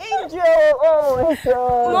 such an angel. Oh my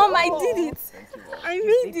God. Mom, I did it. I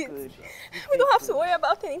really did. We don't have to worry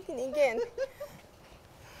about anything again.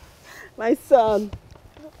 My son,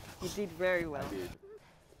 you did very well.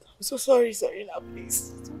 I'm so sorry, Serena,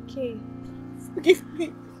 please. It's okay. Forgive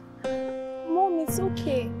me. Mom, it's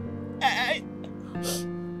okay.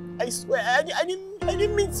 I swear, I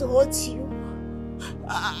didn't mean to hurt you.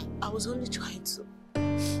 I was only trying to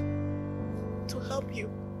help you,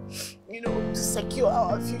 to secure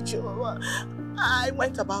our future. I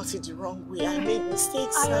went about it the wrong way. I made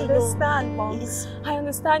mistakes. I understand, Mom. I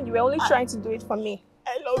understand you were only trying to do it for me.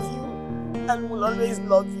 I love you and will always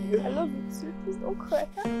love you. I love you too. Please don't cry.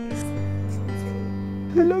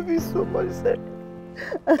 I love you so much, Serena.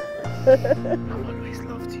 I've always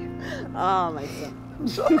loved you. Oh, my son.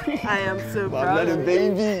 I am so proud. I'm not a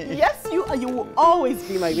baby. Yes, you are. You will always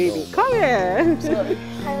be my baby. Come here. Sorry.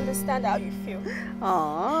 I understand how you feel.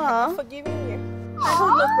 Aww. I'm forgiving you. I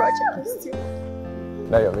hold no grudge against you.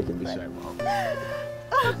 Now you're making me shy, Mom.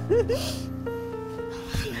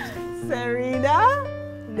 Serena,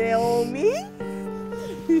 Naomi.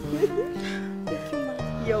 Thank you,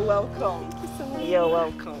 Mom. You're welcome. Thank you so much. You're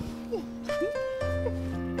welcome.